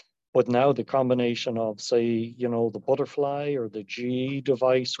test. But now the combination of, say, the Butterfly or the GE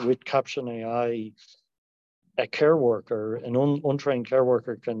device with Caption AI, a care worker, an untrained care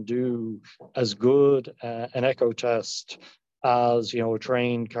worker, can do as good an echo test as a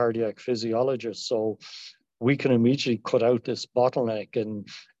trained cardiac physiologist. So we can immediately cut out this bottleneck. And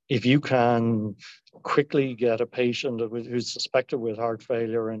if you can quickly get a patient who's suspected with heart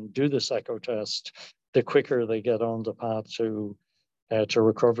failure and do this echo test, the quicker they get on the path to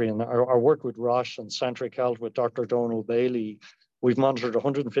recovery. And our work with Roche and Centric Health with Dr. Donald Bailey, we've monitored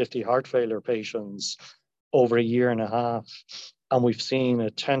 150 heart failure patients over a year and a half, and we've seen a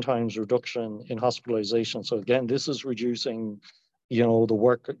 10 times reduction in hospitalization. So again, this is reducing, the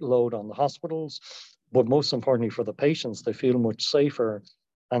workload on the hospitals, but most importantly for the patients, they feel much safer.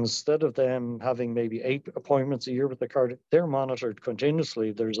 And instead of them having maybe 8 appointments a year with the cardiac, they're monitored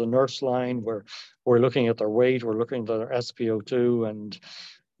continuously. There's a nurse line where we're looking at their weight, we're looking at their SpO2, and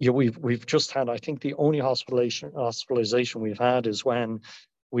we've just had, I think the only hospitalization we've had is when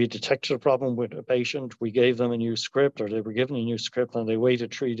we detected a problem with a patient, we gave them a new script, or they were given a new script, and they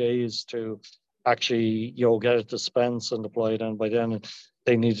waited 3 days to actually, get it dispensed and applied, and by then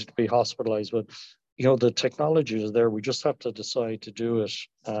they needed to be hospitalized. But the technology is there. We just have to decide to do it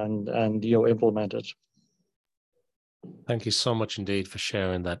and implement it. Thank you so much indeed for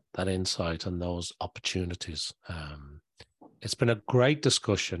sharing that insight and those opportunities. It's been a great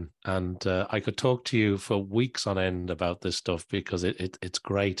discussion, and I could talk to you for weeks on end about this stuff because it's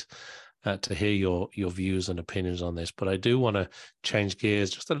great to hear your views and opinions on this. But I do want to change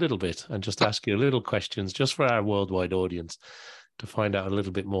gears just a little bit and just ask you a little questions just for our worldwide audience to find out a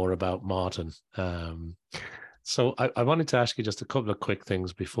little bit more about Martin. So I wanted to ask you just a couple of quick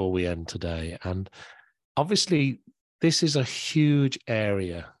things before we end today. And obviously, this is a huge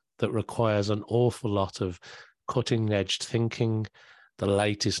area that requires an awful lot of cutting edge thinking, the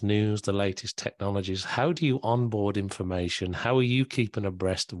latest news, the latest technologies. How do you onboard information? How are you keeping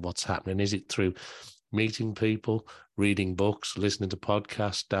abreast of what's happening? Is it through meeting people, reading books, listening to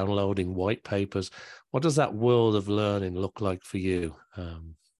podcasts, downloading white papers? What does that world of learning look like for you,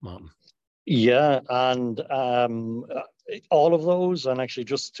 Martin? Yeah, and all of those, and actually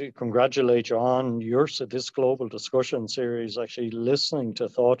just to congratulate you on this global discussion series, actually listening to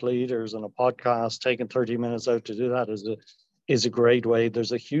thought leaders in a podcast, taking 30 minutes out to do that is a great way.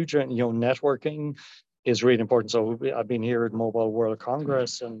 There's a huge, networking is really important. So I've been here at Mobile World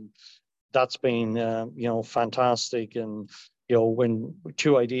Congress, and that's been, fantastic. And, when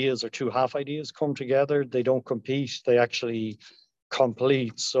 2 ideas or 2 half ideas come together, they don't compete, they actually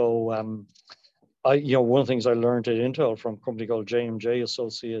complete. So one of the things I learned at Intel from a company called J&J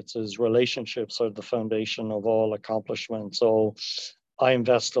Associates is relationships are the foundation of all accomplishment. So I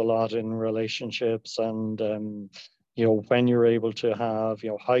invest a lot in relationships, and when you're able to have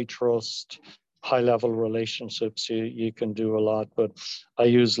high trust, high level relationships, you can do a lot. But I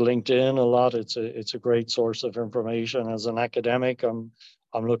use LinkedIn a lot. It's a great source of information. As an academic, I'm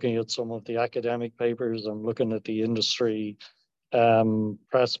looking at some of the academic papers. I'm looking at the industry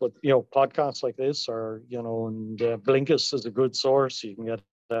press, but podcasts like this are, and Blinkist is a good source. You can get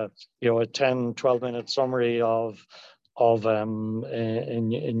a 10, 12-minute summary of a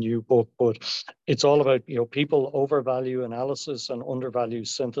new book. But it's all about people overvalue analysis and undervalue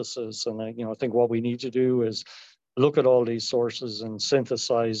synthesis. And I think what we need to do is look at all these sources and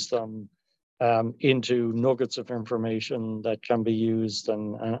synthesize them into nuggets of information that can be used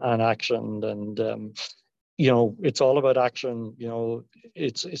and actioned. And it's all about action.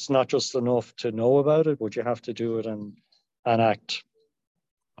 It's not just enough to know about it, but you have to do it and act.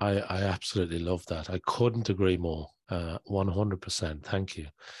 I absolutely love that. I couldn't agree more. 100%. Thank you.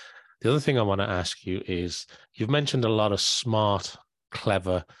 The other thing I want to ask you is, you've mentioned a lot of smart,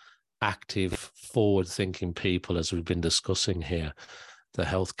 clever, active, forward-thinking people, as we've been discussing here, the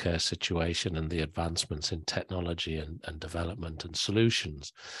healthcare situation and the advancements in technology and development and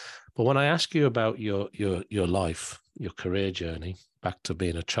solutions. But when I ask you about your life, your career journey, back to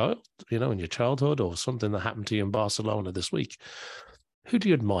being a child, in your childhood, or something that happened to you in Barcelona this week, who do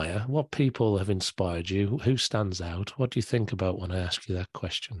you admire? What people have inspired you? Who stands out? What do you think about when I ask you that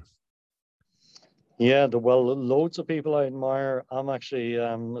question? Yeah, loads of people I admire. I'm actually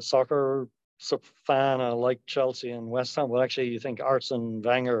a soccer fan. I like Chelsea and West Ham. Well, actually, you think Arsene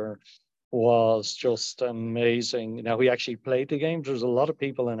Wenger was just amazing. Now, he actually played the game. There's a lot of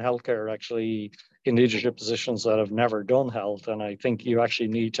people in healthcare actually in leadership positions that have never done health. And I think you actually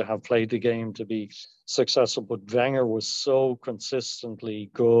need to have played the game to be successful. But Wenger was so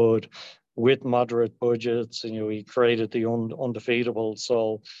consistently good with moderate budgets. He created the undefeatable.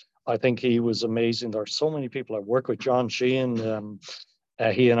 So I think he was amazing. There are so many people I work with. John Sheehan,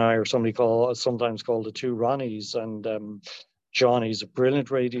 he and I are sometimes called the two Ronnies. And John, he's a brilliant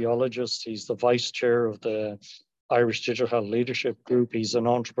radiologist. He's the vice chair of the Irish Digital Health Leadership Group. He's an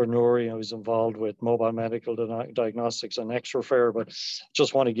entrepreneur. He's involved with mobile medical diagnostics and X-Refer. But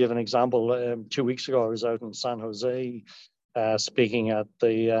just want to give an example. 2 weeks ago, I was out in San Jose speaking at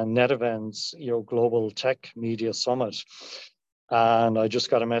the Net Events, Global Tech Media Summit. And I just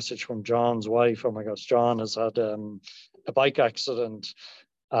got a message from John's wife. Oh my gosh, John has had a bike accident,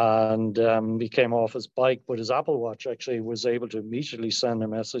 and he came off his bike, but his Apple Watch actually was able to immediately send a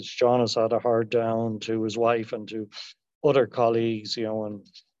message. John has had a hard down to his wife and to other colleagues, and a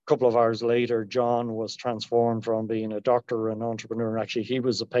couple of hours later, John was transformed from being a doctor and entrepreneur. Actually, he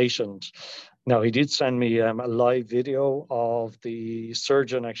was a patient. Now, he did send me a live video of the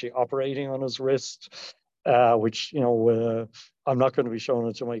surgeon actually operating on his wrist, which, I'm not going to be showing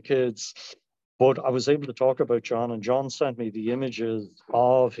it to my kids. But I was able to talk about John, and John sent me the images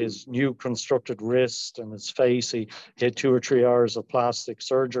of his new constructed wrist and his face. He had 2 or 3 hours of plastic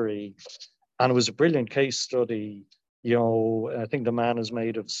surgery, and it was a brilliant case study. I think the man is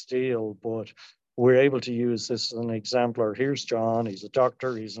made of steel, but we're able to use this as an exemplar. Here's John. He's a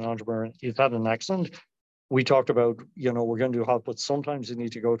doctor. He's an entrepreneur. He's had an accident. We talked about, we're going to do health, but sometimes you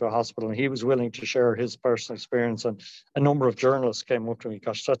need to go to a hospital. And he was willing to share his personal experience. And a number of journalists came up to me,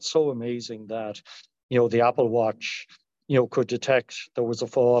 gosh, that's so amazing that, the Apple Watch, could detect there was a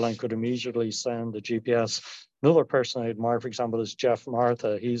fall and could immediately send the GPS. Another person I admire, for example, is Jeff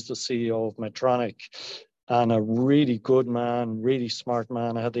Martha. He's the CEO of Medtronic, and a really good man, really smart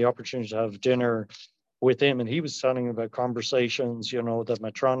man. I had the opportunity to have dinner with him, and he was telling about conversations, that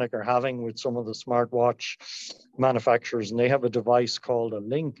Medtronic are having with some of the smartwatch manufacturers, and they have a device called a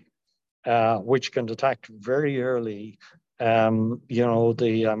link, which can detect very early, the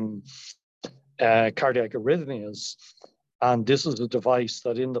cardiac arrhythmias. And this is a device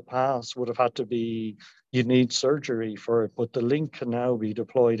that in the past would have had to be, you'd need surgery for it, but the link can now be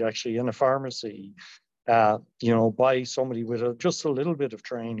deployed actually in a pharmacy, by somebody with just a little bit of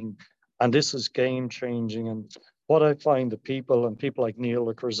training. And this is game changing. And what I find the people like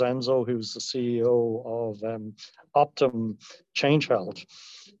Neil Crescenzo, who's the CEO of Optum Change Health,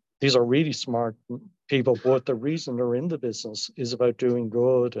 these are really smart people, but the reason they're in the business is about doing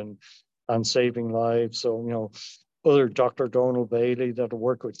good and saving lives. So, other Dr. Donald Bailey that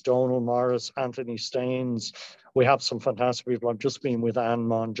work with Donald Morris, Anthony Staines. We have some fantastic people. I've just been with Anne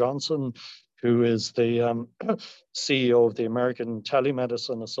Mon Johnson, who is the CEO of the American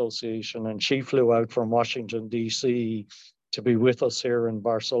Telemedicine Association, and she flew out from Washington, D.C. to be with us here in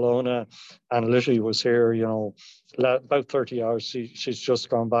Barcelona, and literally was here, you know, about 30 hours. She's just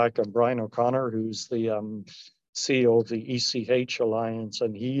gone back. And Brian O'Connor, who's the CEO of the ECH Alliance,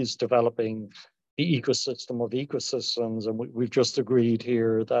 and he's developing the ecosystem of ecosystems. And we've just agreed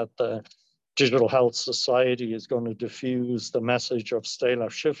here that the Digital Health Society is going to diffuse the message of stay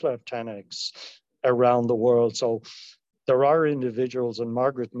left, shift left 10x around the world. So there are individuals, and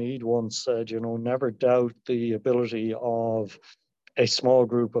Margaret Mead once said, you know, never doubt the ability of a small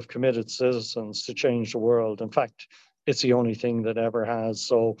group of committed citizens to change the world. In fact, it's the only thing that ever has.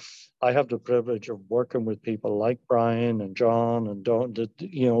 So I have the privilege of working with people like Brian and John and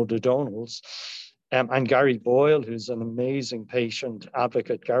the Donalds. And Gary Boyle, who's an amazing patient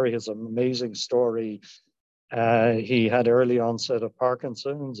advocate. Gary has an amazing story. He had early onset of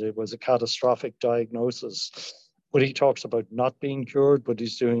Parkinson's. It was a catastrophic diagnosis. But he talks about not being cured, but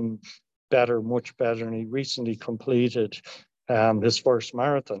he's doing better, much better. And he recently completed his first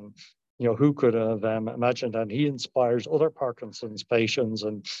marathon. You know, who could have imagined that? He inspires other Parkinson's patients,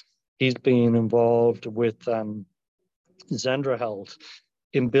 and he's been involved with Zendra Health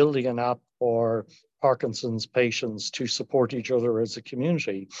in building an app for Parkinson's patients to support each other as a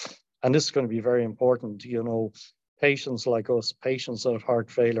community. And this is going to be very important. You know, patients like us, patients that have heart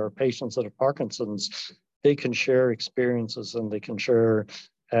failure, patients that have Parkinson's, they can share experiences and they can share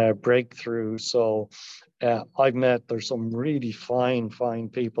breakthroughs. So I've met, there's some really fine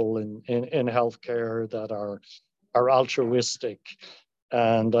people in healthcare that are altruistic.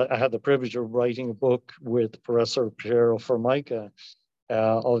 And I had the privilege of writing a book with Professor Piero Formica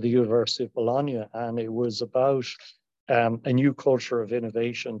of the University of Bologna, and it was about a new culture of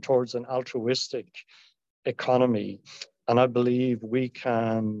innovation towards an altruistic economy. And I believe we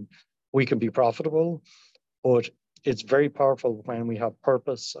can be profitable, but it's very powerful when we have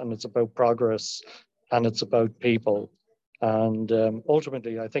purpose, and it's about progress, and it's about people. And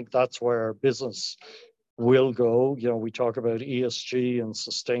ultimately, I think that's where business will go. You know, we talk about ESG and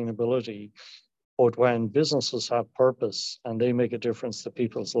sustainability, but when businesses have purpose and they make a difference to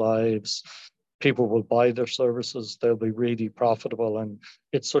people's lives, people will buy their services, they'll be really profitable, and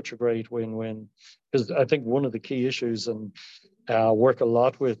it's such a great win-win. Because I think one of the key issues, and work a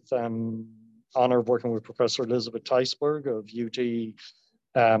lot with, honor of working with Professor Elizabeth Teisberg of UT,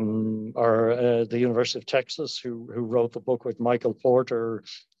 the University of Texas, who wrote the book with Michael Porter,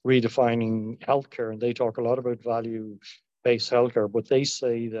 Redefining Healthcare, and they talk a lot about value-based healthcare, but they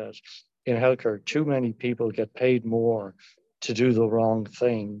say that in healthcare, too many people get paid more to do the wrong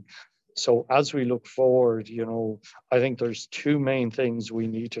thing. So as we look forward, you know, I think there's two main things we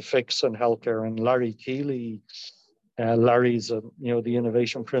need to fix in healthcare. And Larry Keeley, Larry's, the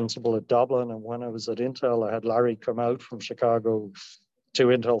innovation principal at Dublin. And when I was at Intel, I had Larry come out from Chicago to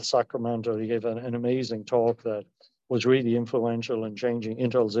Intel Sacramento. He gave an amazing talk that was really influential in changing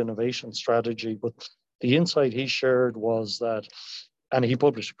Intel's innovation strategy. But the insight he shared was that, and he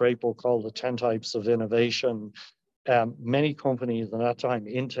published a great book called The 10 Types of Innovation. Many companies at that time,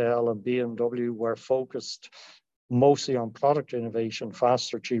 Intel and BMW, were focused mostly on product innovation,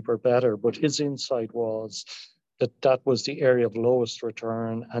 faster, cheaper, better. But his insight was that was the area of lowest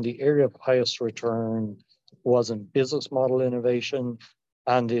return, and the area of highest return was in business model innovation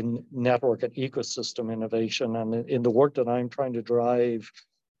and in network and ecosystem innovation. And in the work that I'm trying to drive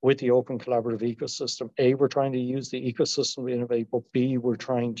with the open collaborative ecosystem, A, we're trying to use the ecosystem to innovate, but B, we're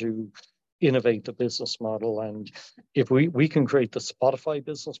trying to innovate the business model. And if we can create the Spotify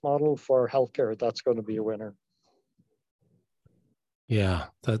business model for healthcare, that's going to be a winner. Yeah,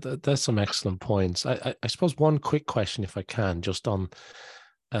 that's some excellent points. I suppose one quick question, if I can, just on,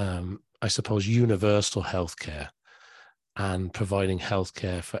 I suppose, universal healthcare and providing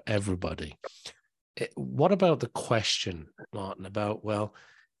healthcare for everybody. What about the question, Martin, about, well,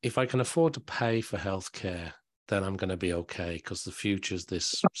 if I can afford to pay for healthcare, then I'm going to be okay because the future is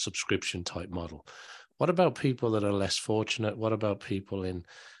this subscription type model. What about people that are less fortunate? What about people in,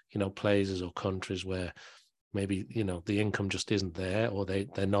 places or countries where maybe, the income just isn't there, or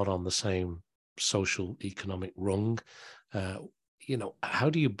they're not on the same social economic rung? How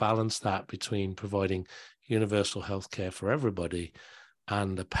do you balance that between providing universal healthcare for everybody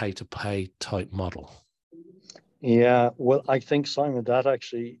and a pay-to-pay type model? Yeah, well, I think, Simon, that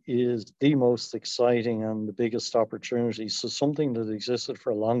actually is the most exciting and the biggest opportunity. So something that existed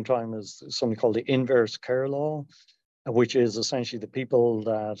for a long time is something called the inverse care law, which is essentially the people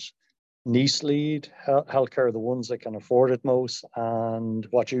that need healthcare are the ones that can afford it most. And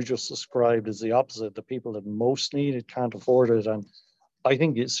what you just described is the opposite. The people that most need it can't afford it. And I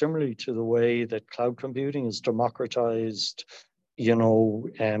think it's similarly to the way that cloud computing has democratized,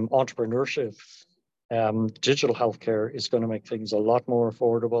 entrepreneurship. digital healthcare is going to make things a lot more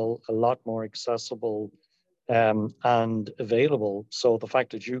affordable, a lot more accessible, and available. So the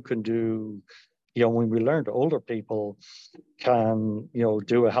fact that you can do, when we learned older people can,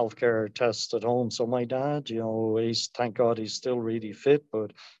 do a healthcare test at home. So my dad, thank God he's still really fit,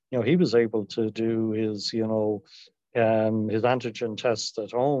 but, he was able to do his, his antigen test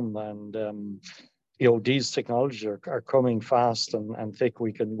at home. And, these technologies are coming fast and thick.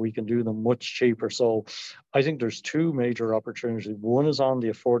 We can do them much cheaper. So I think there's two major opportunities. One is on the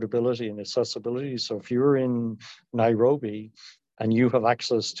affordability and accessibility. So if you're in Nairobi and you have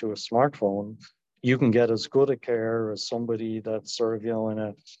access to a smartphone, you can get as good a care as somebody that's sort of,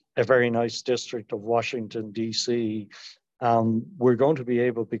 in a very nice district of Washington, D.C. We're going to be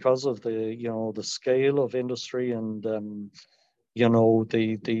able, because of the scale of industry and the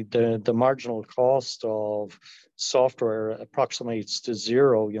marginal cost of software approximates to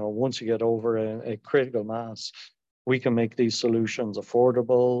zero. Once you get over a critical mass, we can make these solutions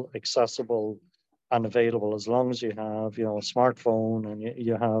affordable, accessible, and available as long as you have, a smartphone and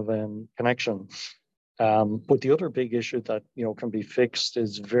you have connection. But the other big issue that, can be fixed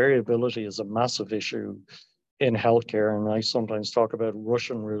is variability is a massive issue in healthcare. And I sometimes talk about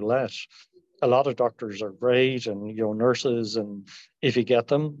Russian roulette. A lot of doctors are great and, nurses, and if you get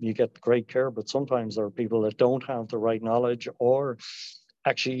them, you get great care. But sometimes there are people that don't have the right knowledge, or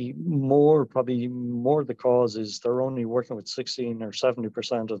actually probably more the cause is they're only working with 16 or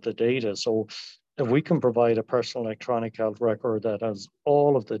 70% of the data. So if we can provide a personal electronic health record that has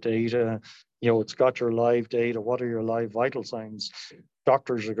all of the data, it's got your live data, what are your live vital signs,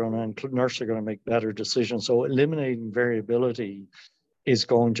 doctors are going to, and nurses are going to make better decisions. So eliminating variability is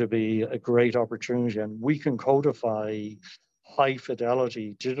going to be a great opportunity. And we can codify high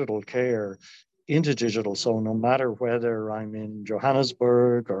fidelity digital care into digital. So no matter whether I'm in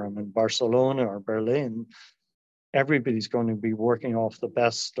Johannesburg or I'm in Barcelona or Berlin, everybody's going to be working off the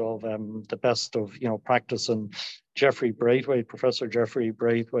best of practice. And Professor Jeffrey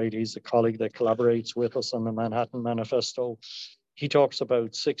Braithwaite, he's a colleague that collaborates with us on the Manhattan Manifesto. He talks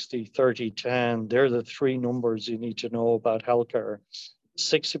about 60, 30, 10. They're the three numbers you need to know about healthcare.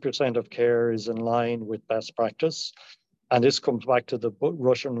 60% of care is in line with best practice. And this comes back to the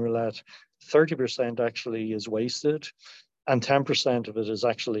Russian roulette. 30% actually is wasted, and 10% of it is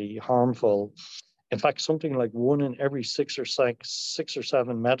actually harmful. In fact, something like 1 in every 6 or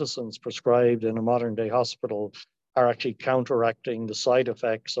 7 medicines prescribed in a modern day hospital are actually counteracting the side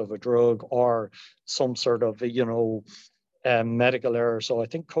effects of a drug or some sort of, medical error. So I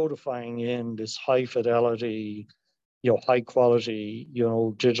think codifying in this high fidelity, high quality,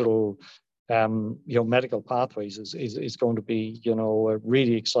 digital, medical pathways is going to be, a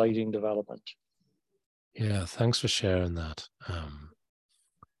really exciting development. Yeah, thanks for sharing that.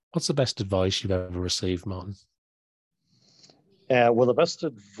 What's the best advice you've ever received, Martin? Well, the best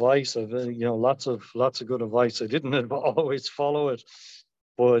advice of, lots of good advice. I didn't always follow it,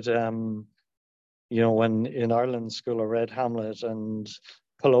 but when in Ireland school I read Hamlet, and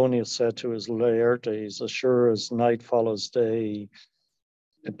Polonius said to his Laertes, as sure as night follows day,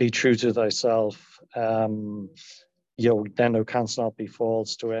 be true to thyself. Then thou canst not be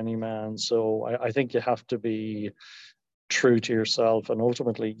false to any man. So I think you have to be true to yourself. And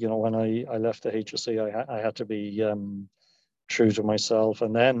ultimately, when I left the HSE, I had to be true to myself.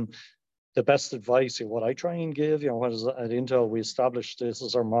 And then the best advice, what I try and give, what is at Intel, we established this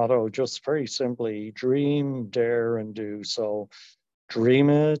as our motto, just very simply: dream, dare, and do. So dream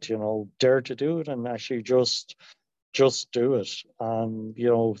it, dare to do it, and actually just do it. And,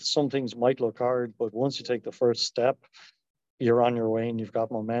 some things might look hard, but once you take the first step, you're on your way and you've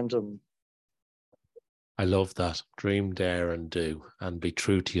got momentum. I love that. Dream, dare, and do, and be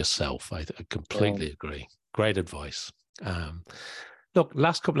true to yourself. I completely agree. Great advice. Look,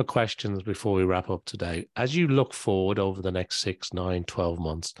 last couple of questions before we wrap up today. As you look forward over the next 6, 9, 12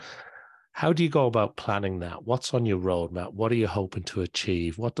 months, how do you go about planning that? What's on your roadmap? What are you hoping to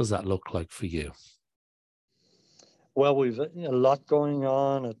achieve? What does that look like for you? Well, we've a lot going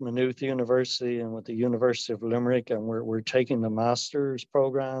on at Maynooth University and with the University of Limerick, and we're taking the master's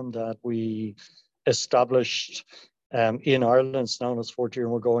program that we established in Ireland. It's known as 4th year,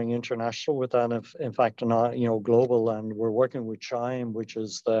 and we're going international with that. In fact, not global, and we're working with CHIME, which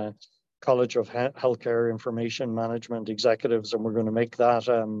is the College of Healthcare Information Management Executives, and we're going to make that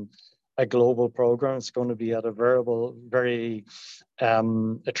a global program. It's going to be at a very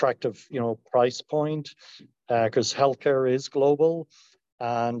attractive, price point, because healthcare is global,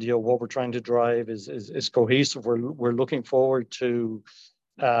 and what we're trying to drive is cohesive. We're looking forward to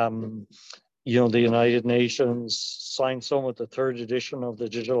the United Nations signed some at the third edition of the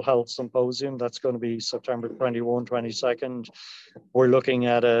Digital Health Symposium. That's going to be September 21, 22nd. We're looking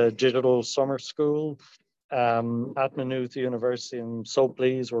at a digital summer school at Maynooth University. And so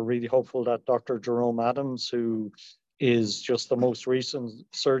pleased, we're really hopeful that Dr. Jerome Adams, who is just the most recent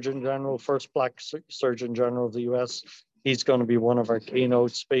Surgeon General, first Black Surgeon General of the US, he's going to be one of our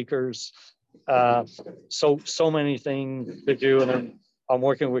keynote speakers. So many things to do, and I'm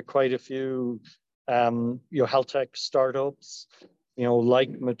working with quite a few, health tech startups, like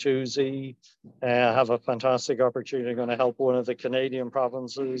Matuzi. Have a fantastic opportunity, going to help one of the Canadian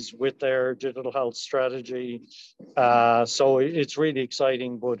provinces with their digital health strategy. So it's really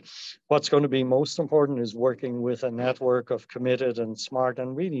exciting, but what's going to be most important is working with a network of committed and smart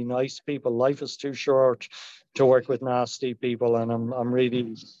and really nice people. Life is too short to work with nasty people, and I'm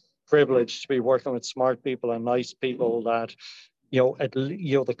really privileged to be working with smart people and nice people that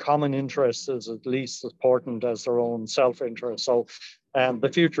the common interest is at least as important as their own self-interest. So the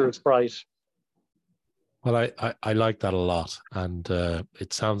future is bright. Well, I like that a lot, and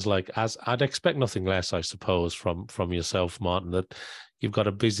it sounds like, as I'd expect nothing less, I suppose, from yourself, Martin, that you've got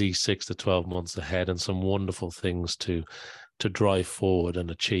a busy 6 to 12 months ahead and some wonderful things to drive forward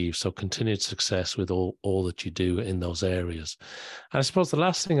and achieve. So continued success with all that you do in those areas. And I suppose the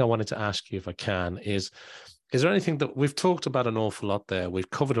last thing I wanted to ask you, if I can, is there anything that we've talked about an awful lot there? We've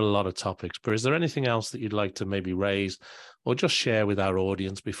covered a lot of topics, but is there anything else that you'd like to maybe raise or just share with our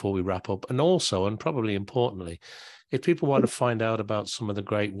audience before we wrap up? And also, and probably importantly, if people want to find out about some of the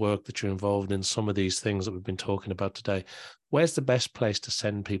great work that you're involved in, some of these things that we've been talking about today, where's the best place to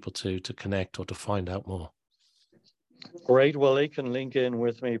send people to connect or to find out more? Great. Well, they can link in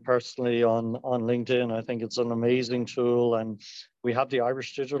with me personally on LinkedIn. I think it's an amazing tool. And we have the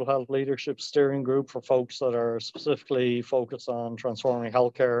Irish Digital Health Leadership Steering Group for folks that are specifically focused on transforming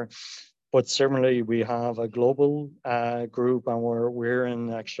healthcare. But similarly, we have a global group, and we're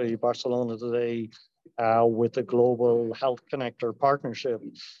in actually Barcelona today with the Global Health Connector Partnership.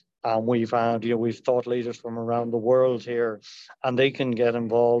 And we've had, we've thought leaders from around the world here, and they can get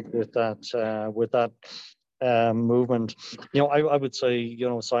involved with that movement. I would say,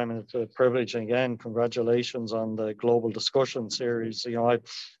 Simon, it's a privilege. And again, congratulations on the global discussion series.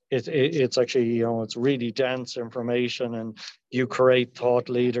 It's actually, it's really dense information, and you create thought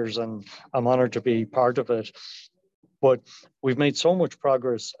leaders, and I'm honored to be part of it. But we've made so much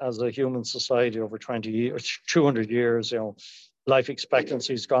progress as a human society over 20 years, 200 years. Life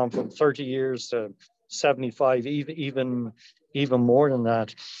expectancy has gone from 30 years to 75, even more than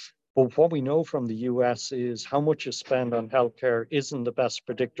that. But what we know from the US is how much you spend on healthcare isn't the best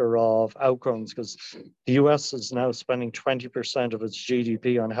predictor of outcomes, because the US is now spending 20% of its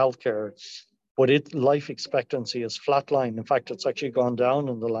GDP on healthcare, but its life expectancy is flatlined. In fact, it's actually gone down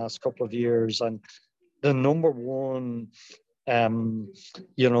in the last couple of years. And the number one,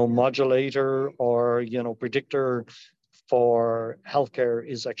 modulator or, predictor for healthcare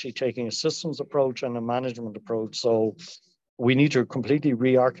is actually taking a systems approach and a management approach. So we need to completely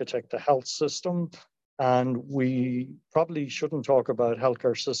re-architect the health system, and we probably shouldn't talk about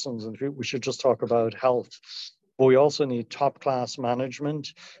healthcare systems, and we should just talk about health. But we also need top-class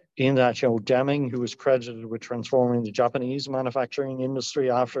management in that, Deming, who was credited with transforming the Japanese manufacturing industry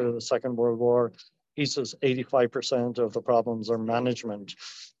after the Second World War, he says 85% of the problems are management.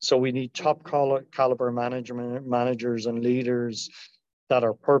 So we need top caliber managers and leaders that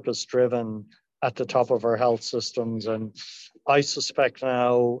are purpose-driven at the top of our health systems. And I suspect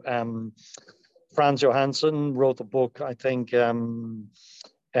now, Franz Johansson wrote a book, I think, called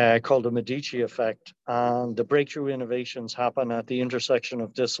The Medici Effect. And the breakthrough innovations happen at the intersection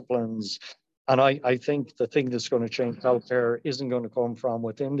of disciplines. And I think the thing that's going to change healthcare isn't going to come from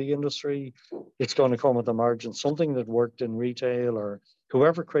within the industry. It's going to come at the margin. Something that worked in retail, or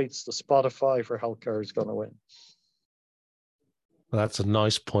whoever creates the Spotify for healthcare is going to win. Well, that's a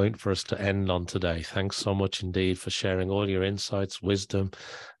nice point for us to end on today. Thanks so much indeed for sharing all your insights, wisdom.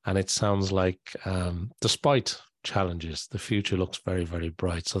 And it sounds like, despite challenges, the future looks very, very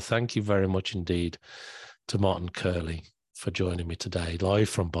bright. So thank you very much indeed to Martin Curley for joining me today, live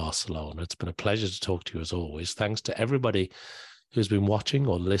from Barcelona. It's been a pleasure to talk to you as always. Thanks to everybody who's been watching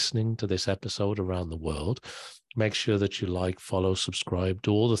or listening to this episode around the world. Make sure that you like, follow, subscribe,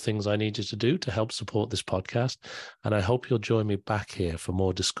 do all the things I need you to do to help support this podcast. And I hope you'll join me back here for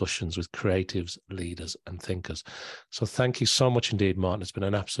more discussions with creatives, leaders, and thinkers. So thank you so much indeed, Martin. It's been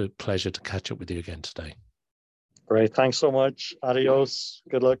an absolute pleasure to catch up with you again today. Great. Thanks so much. Adios.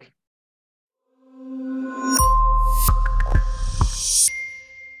 Good luck.